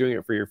clients you're doing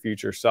it for your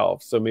future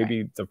self. So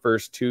maybe the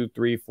first 2,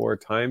 3, 4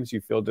 times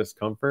you feel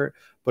discomfort,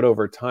 but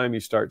over time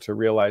you start to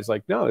realize,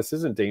 like, no, this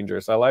isn't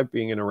dangerous. I like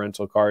being in a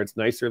rental car. It's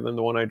nicer than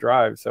the one I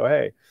drive. So,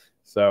 hey,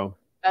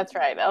 That's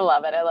right. I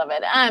love it. I love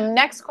it.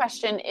 Next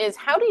question is,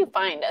 how do you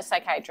find a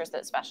psychiatrist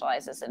that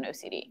specializes in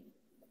OCD?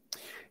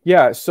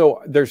 Yeah,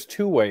 so there's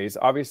 2 ways.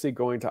 Obviously,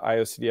 going to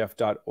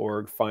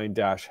iocdf.org,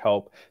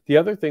 find-help. The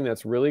other thing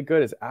that's really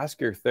good is ask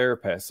your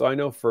therapist. So I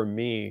know for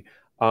me,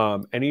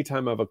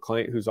 anytime I have a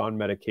client who's on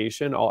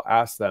medication, I'll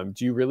ask them,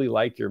 do you really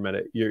like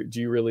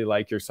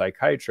your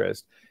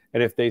psychiatrist?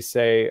 And if they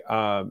say,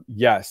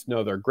 yes,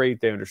 no, they're great,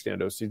 they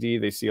understand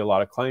OCD, they see a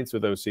lot of clients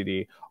with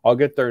OCD, I'll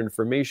get their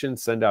information,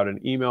 send out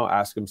an email,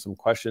 ask them some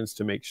questions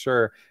to make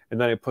sure,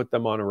 and then I put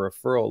them on a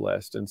referral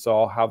list. And so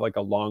I'll have like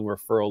a long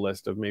referral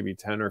list of maybe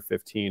 10 or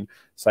 15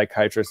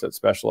 psychiatrists that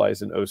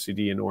specialize in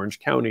OCD in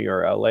Orange County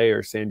or LA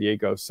or San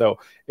Diego. So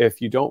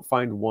if you don't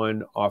find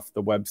one off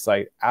the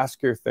website,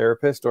 ask your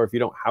therapist, or if you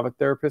don't have a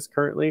therapist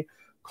currently,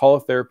 call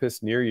a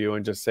therapist near you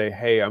and just say,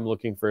 hey, I'm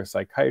looking for a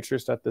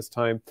psychiatrist at this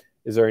time.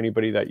 Is there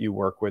anybody that you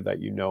work with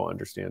that you know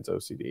understands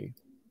OCD?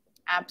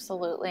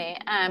 Absolutely.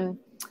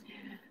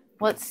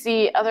 Let's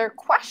see, other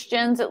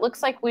questions. It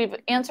looks like we've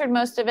answered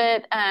most of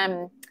it.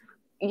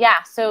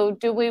 Yeah, so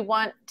do we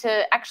want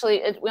to,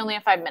 actually, we only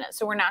have 5 minutes,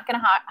 so we're not going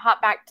to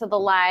hop back to the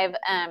live.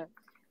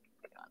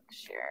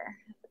 Share.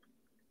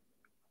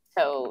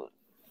 So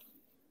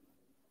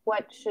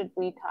what should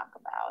we talk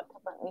about?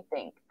 Let me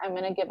think. I'm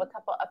going to give a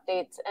couple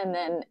updates, and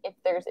then if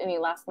there's any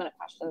last minute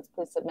questions,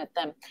 please submit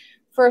them.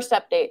 First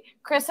update,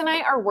 Chris and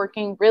I are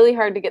working really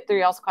hard to get through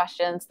y'all's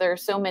questions. There are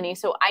so many.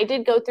 So I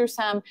did go through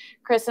some.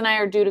 Chris and I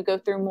are due to go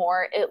through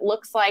more. It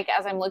looks like,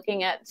 as I'm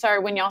looking at, sorry,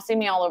 when y'all see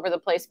me all over the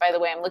place, by the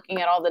way, I'm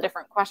looking at all the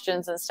different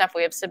questions and stuff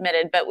we have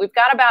submitted, but we've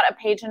got about a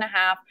page and a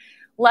half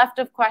left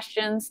of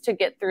questions to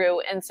get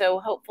through. And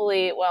so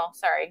hopefully, well,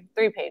 sorry,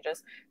 3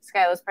 pages.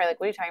 Skyla's probably like,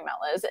 what are you talking about,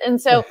 Liz?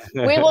 And so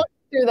we will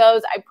get through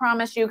those, I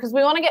promise you, because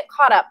we want to get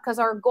caught up, because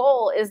our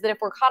goal is that if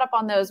we're caught up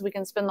on those, we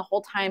can spend the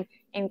whole time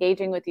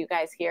engaging with you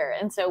guys here.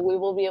 And so we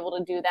will be able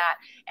to do that.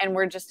 And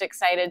we're just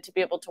excited to be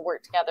able to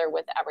work together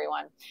with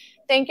everyone.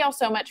 Thank y'all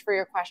so much for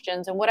your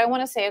questions. And what I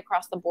want to say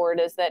across the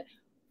board is that,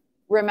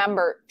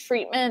 remember,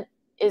 treatment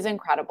is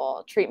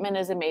incredible. Treatment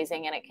is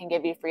amazing, and it can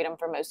give you freedom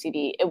from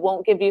OCD. It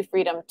won't give you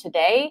freedom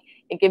today.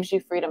 It gives you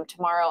freedom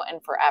tomorrow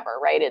and forever,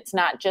 right? It's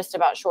not just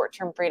about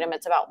short-term freedom.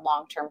 It's about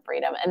long-term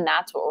freedom, and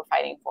that's what we're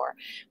fighting for.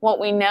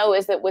 What we know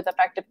is that with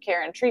effective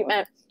care and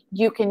treatment,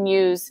 you can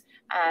use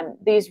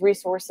these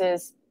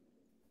resources,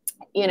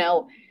 you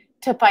know,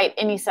 to fight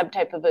any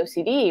subtype of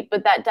OCD,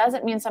 but that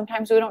doesn't mean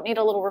sometimes we don't need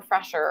a little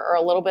refresher or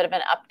a little bit of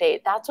an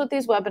update. That's what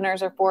these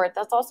webinars are for.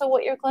 That's also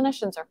what your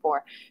clinicians are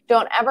for.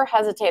 Don't ever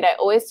hesitate. I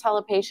always tell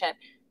a patient,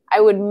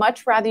 I would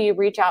much rather you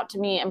reach out to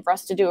me and for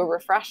us to do a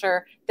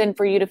refresher than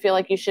for you to feel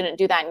like you shouldn't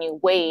do that and you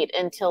wait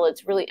until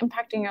it's really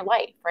impacting your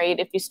life, right?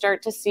 If you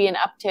start to see an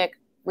uptick,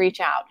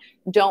 reach out.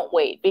 Don't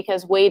wait,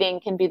 because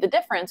waiting can be the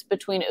difference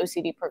between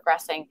OCD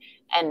progressing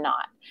and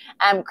not.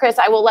 Chris,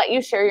 I will let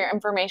you share your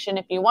information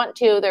if you want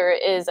to. There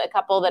is a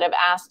couple that have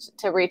asked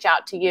to reach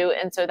out to you,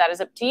 and so that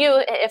is up to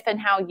you if and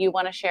how you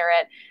want to share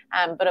it.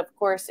 But of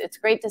course, it's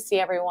great to see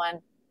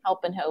everyone.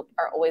 Help and hope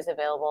are always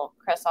available.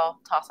 Chris, I'll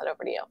toss it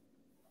over to you.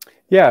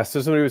 Yeah,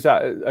 so somebody was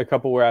a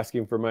couple were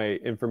asking for my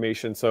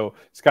information. So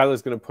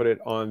Skyla's going to put it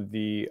on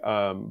the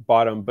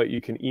bottom, but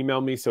you can email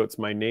me. So it's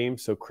my name,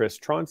 so Chris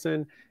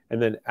Tronson, and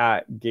then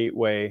at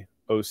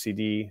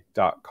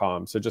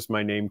gatewayocd.com. So just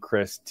my name,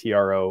 Chris,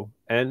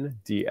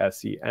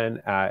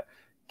 TRONDSEN, at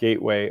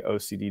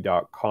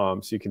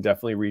gatewayocd.com. So you can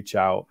definitely reach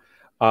out.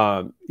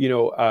 One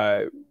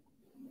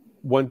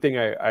thing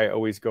I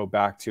always go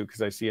back to,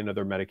 because I see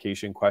another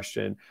medication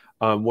question.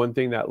 One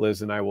thing that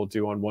Liz and I will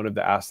do on one of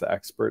the Ask the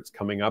Experts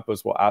coming up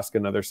is we'll ask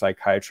another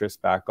psychiatrist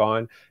back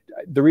on.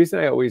 The reason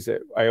I always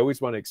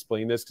want to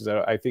explain this, because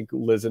I think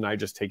Liz and I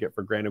just take it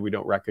for granted. We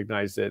don't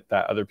recognize it,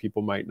 that other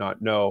people might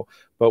not know.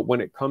 But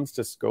when it comes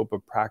to scope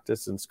of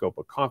practice and scope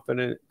of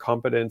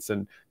competence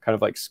and kind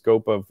of like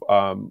scope of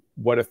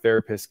what a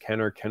therapist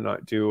can or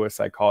cannot do, a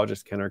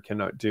psychologist can or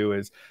cannot do,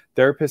 is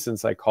therapists and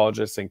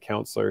psychologists and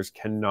counselors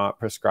cannot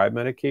prescribe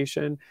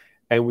medication.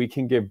 And we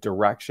can give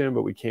direction,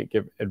 but we can't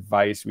give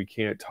advice. We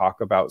can't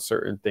talk about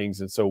certain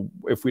things. And so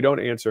if we don't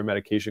answer a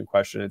medication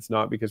question, it's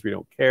not because we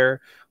don't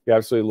care. We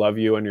absolutely love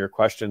you and your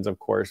questions, of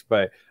course,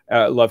 but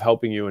love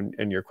helping you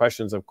and your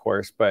questions, of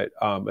course. But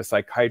a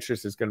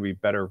psychiatrist is going to be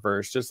better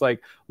versed. Just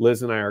like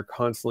Liz and I are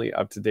constantly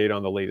up to date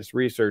on the latest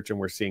research, and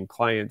we're seeing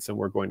clients and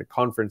we're going to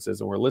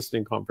conferences and we're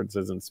listening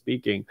conferences and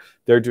speaking.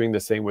 They're doing the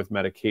same with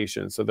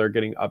medication. So they're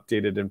getting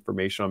updated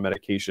information on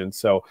medication.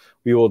 So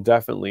we will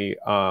definitely,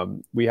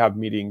 we have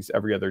meetings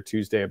every other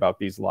Tuesday about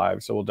these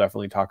lives. So we'll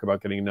definitely talk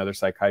about getting another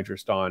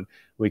psychiatrist on.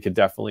 We could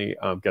definitely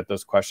get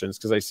those questions,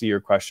 because I see your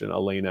question,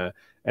 Elena,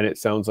 and it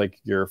sounds like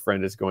your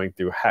friend is going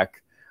through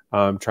heck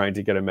trying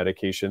to get a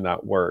medication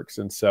that works.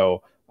 And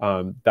so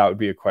that would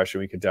be a question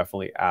we could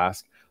definitely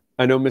ask.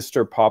 I know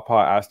Mr. Papa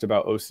asked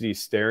about OCD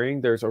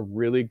staring. There's a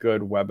really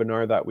good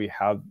webinar that we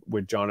have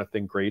with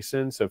Jonathan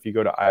Grayson. So if you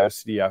go to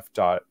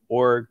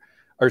iocdf.org,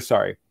 or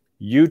sorry,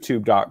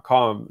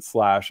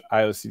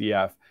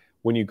 youtube.com/iocdf,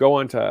 when you go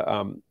onto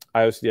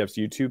IOCDF's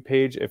YouTube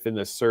page, if in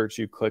the search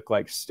you click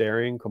like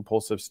staring,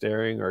 compulsive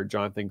staring, or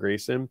Jonathan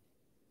Grayson,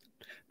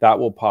 that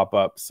will pop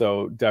up.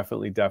 So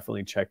definitely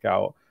check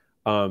out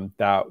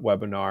that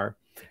webinar.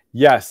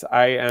 Yes,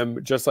 I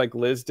am, just like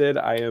Liz did,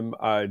 I am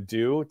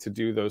due to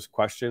do those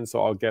questions.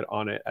 So I'll get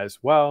on it as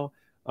well.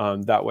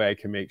 That way I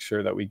can make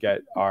sure that we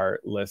get our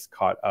list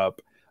caught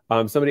up.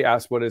 Somebody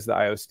asked, what is the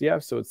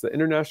IOCDF? So it's the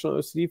International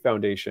OCD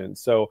Foundation.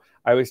 So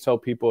I always tell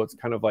people it's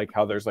kind of like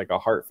how there's like a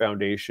heart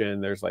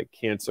foundation, there's like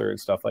cancer and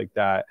stuff like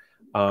that.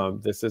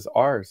 This is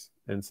ours.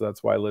 And so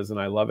that's why Liz and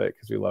I love it,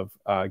 because we love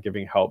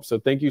giving help. So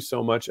thank you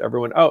so much,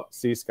 everyone. Oh,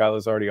 see,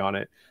 Skyla's already on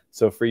it.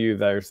 So for you,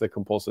 there's the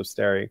compulsive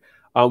staring.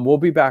 We'll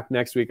be back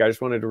next week. I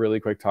just wanted to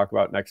really quick talk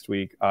about next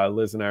week.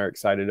 Liz and I are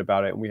excited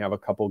about it, and we have a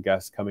couple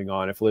guests coming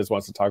on. If Liz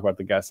wants to talk about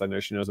the guests, I know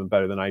she knows them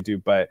better than I do,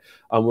 but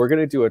we're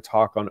going to do a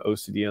talk on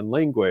OCD and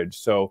language.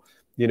 So,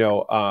 you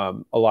know,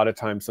 a lot of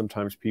times,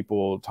 sometimes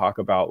people talk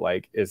about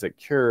like, is it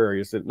cure or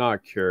is it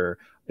not cure?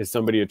 Is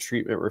somebody a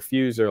treatment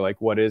refuser? Like,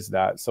 what is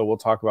that? So we'll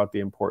talk about the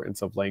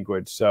importance of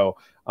language. So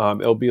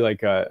it'll be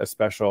like a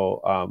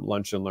special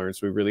lunch and learn.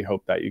 So we really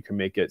hope that you can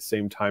make it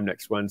same time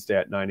next Wednesday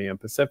at 9 a.m.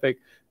 Pacific,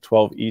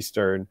 12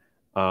 Eastern.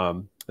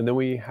 And then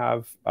we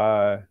have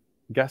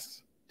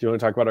guests. Do you want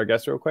to talk about our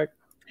guests real quick?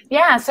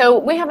 Yeah, so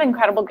we have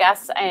incredible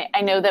guests.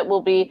 I know that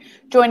we'll be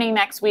joining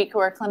next week who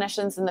are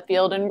clinicians in the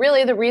field. And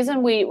really the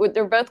reason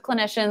they're both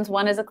clinicians,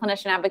 one is a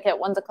clinician advocate,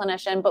 one's a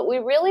clinician, but we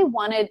really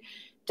wanted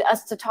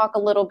us to talk a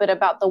little bit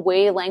about the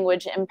way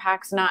language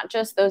impacts not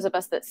just those of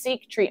us that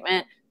seek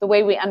treatment, the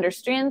way we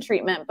understand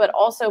treatment, but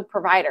also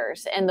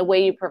providers and the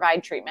way you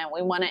provide treatment.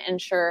 We want to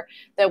ensure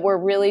that we're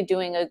really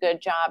doing a good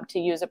job to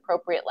use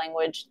appropriate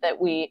language, that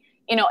we,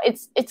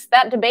 it's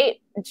that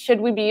debate,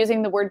 should we be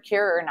using the word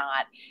cure or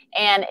not?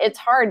 And it's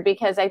hard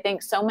because I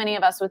think so many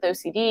of us with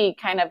OCD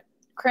kind of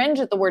cringe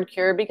at the word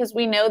cure because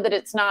we know that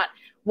it's not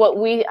what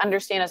we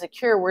understand as a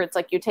cure, where it's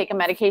like you take a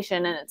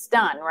medication and it's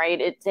done, right?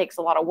 It takes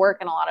a lot of work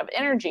and a lot of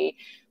energy.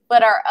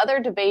 But our other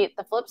debate,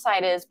 the flip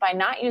side is, by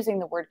not using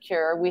the word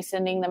cure, we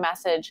sending the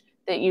message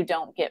that you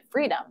don't get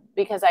freedom.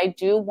 Because I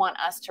do want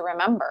us to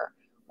remember,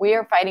 we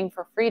are fighting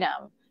for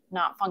freedom,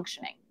 not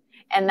functioning.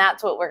 And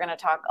that's what we're going to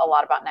talk a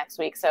lot about next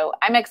week. So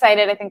I'm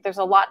excited. I think there's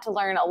a lot to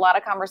learn, a lot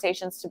of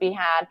conversations to be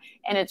had,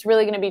 and it's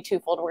really going to be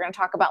twofold. We're going to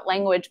talk about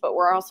language, but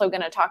we're also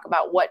going to talk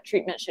about what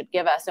treatment should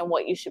give us and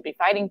what you should be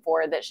fighting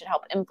for that should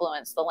help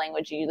influence the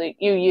language you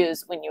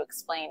use when you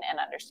explain and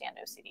understand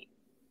OCD.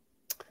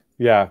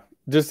 Yeah.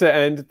 Just to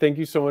end, thank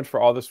you so much for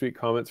all the sweet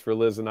comments for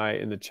Liz and I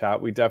in the chat.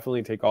 We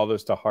definitely take all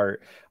those to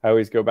heart. I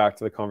always go back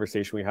to the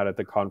conversation we had at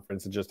the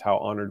conference and just how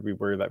honored we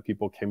were that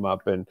people came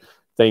up and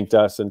thanked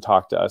us and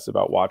talked to us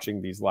about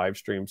watching these live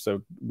streams.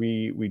 So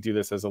we do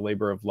this as a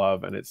labor of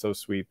love, and it's so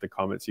sweet, the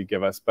comments you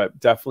give us. But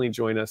definitely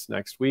join us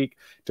next week.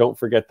 Don't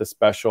forget the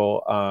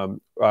special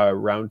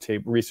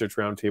research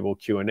roundtable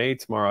Q&A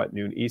tomorrow at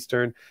noon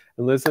Eastern.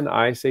 And Liz and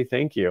I say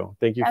thank you.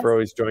 Thank you for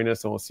always joining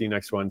us, and we'll see you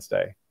next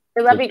Wednesday.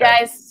 We love you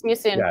guys. See you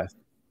soon. Yes.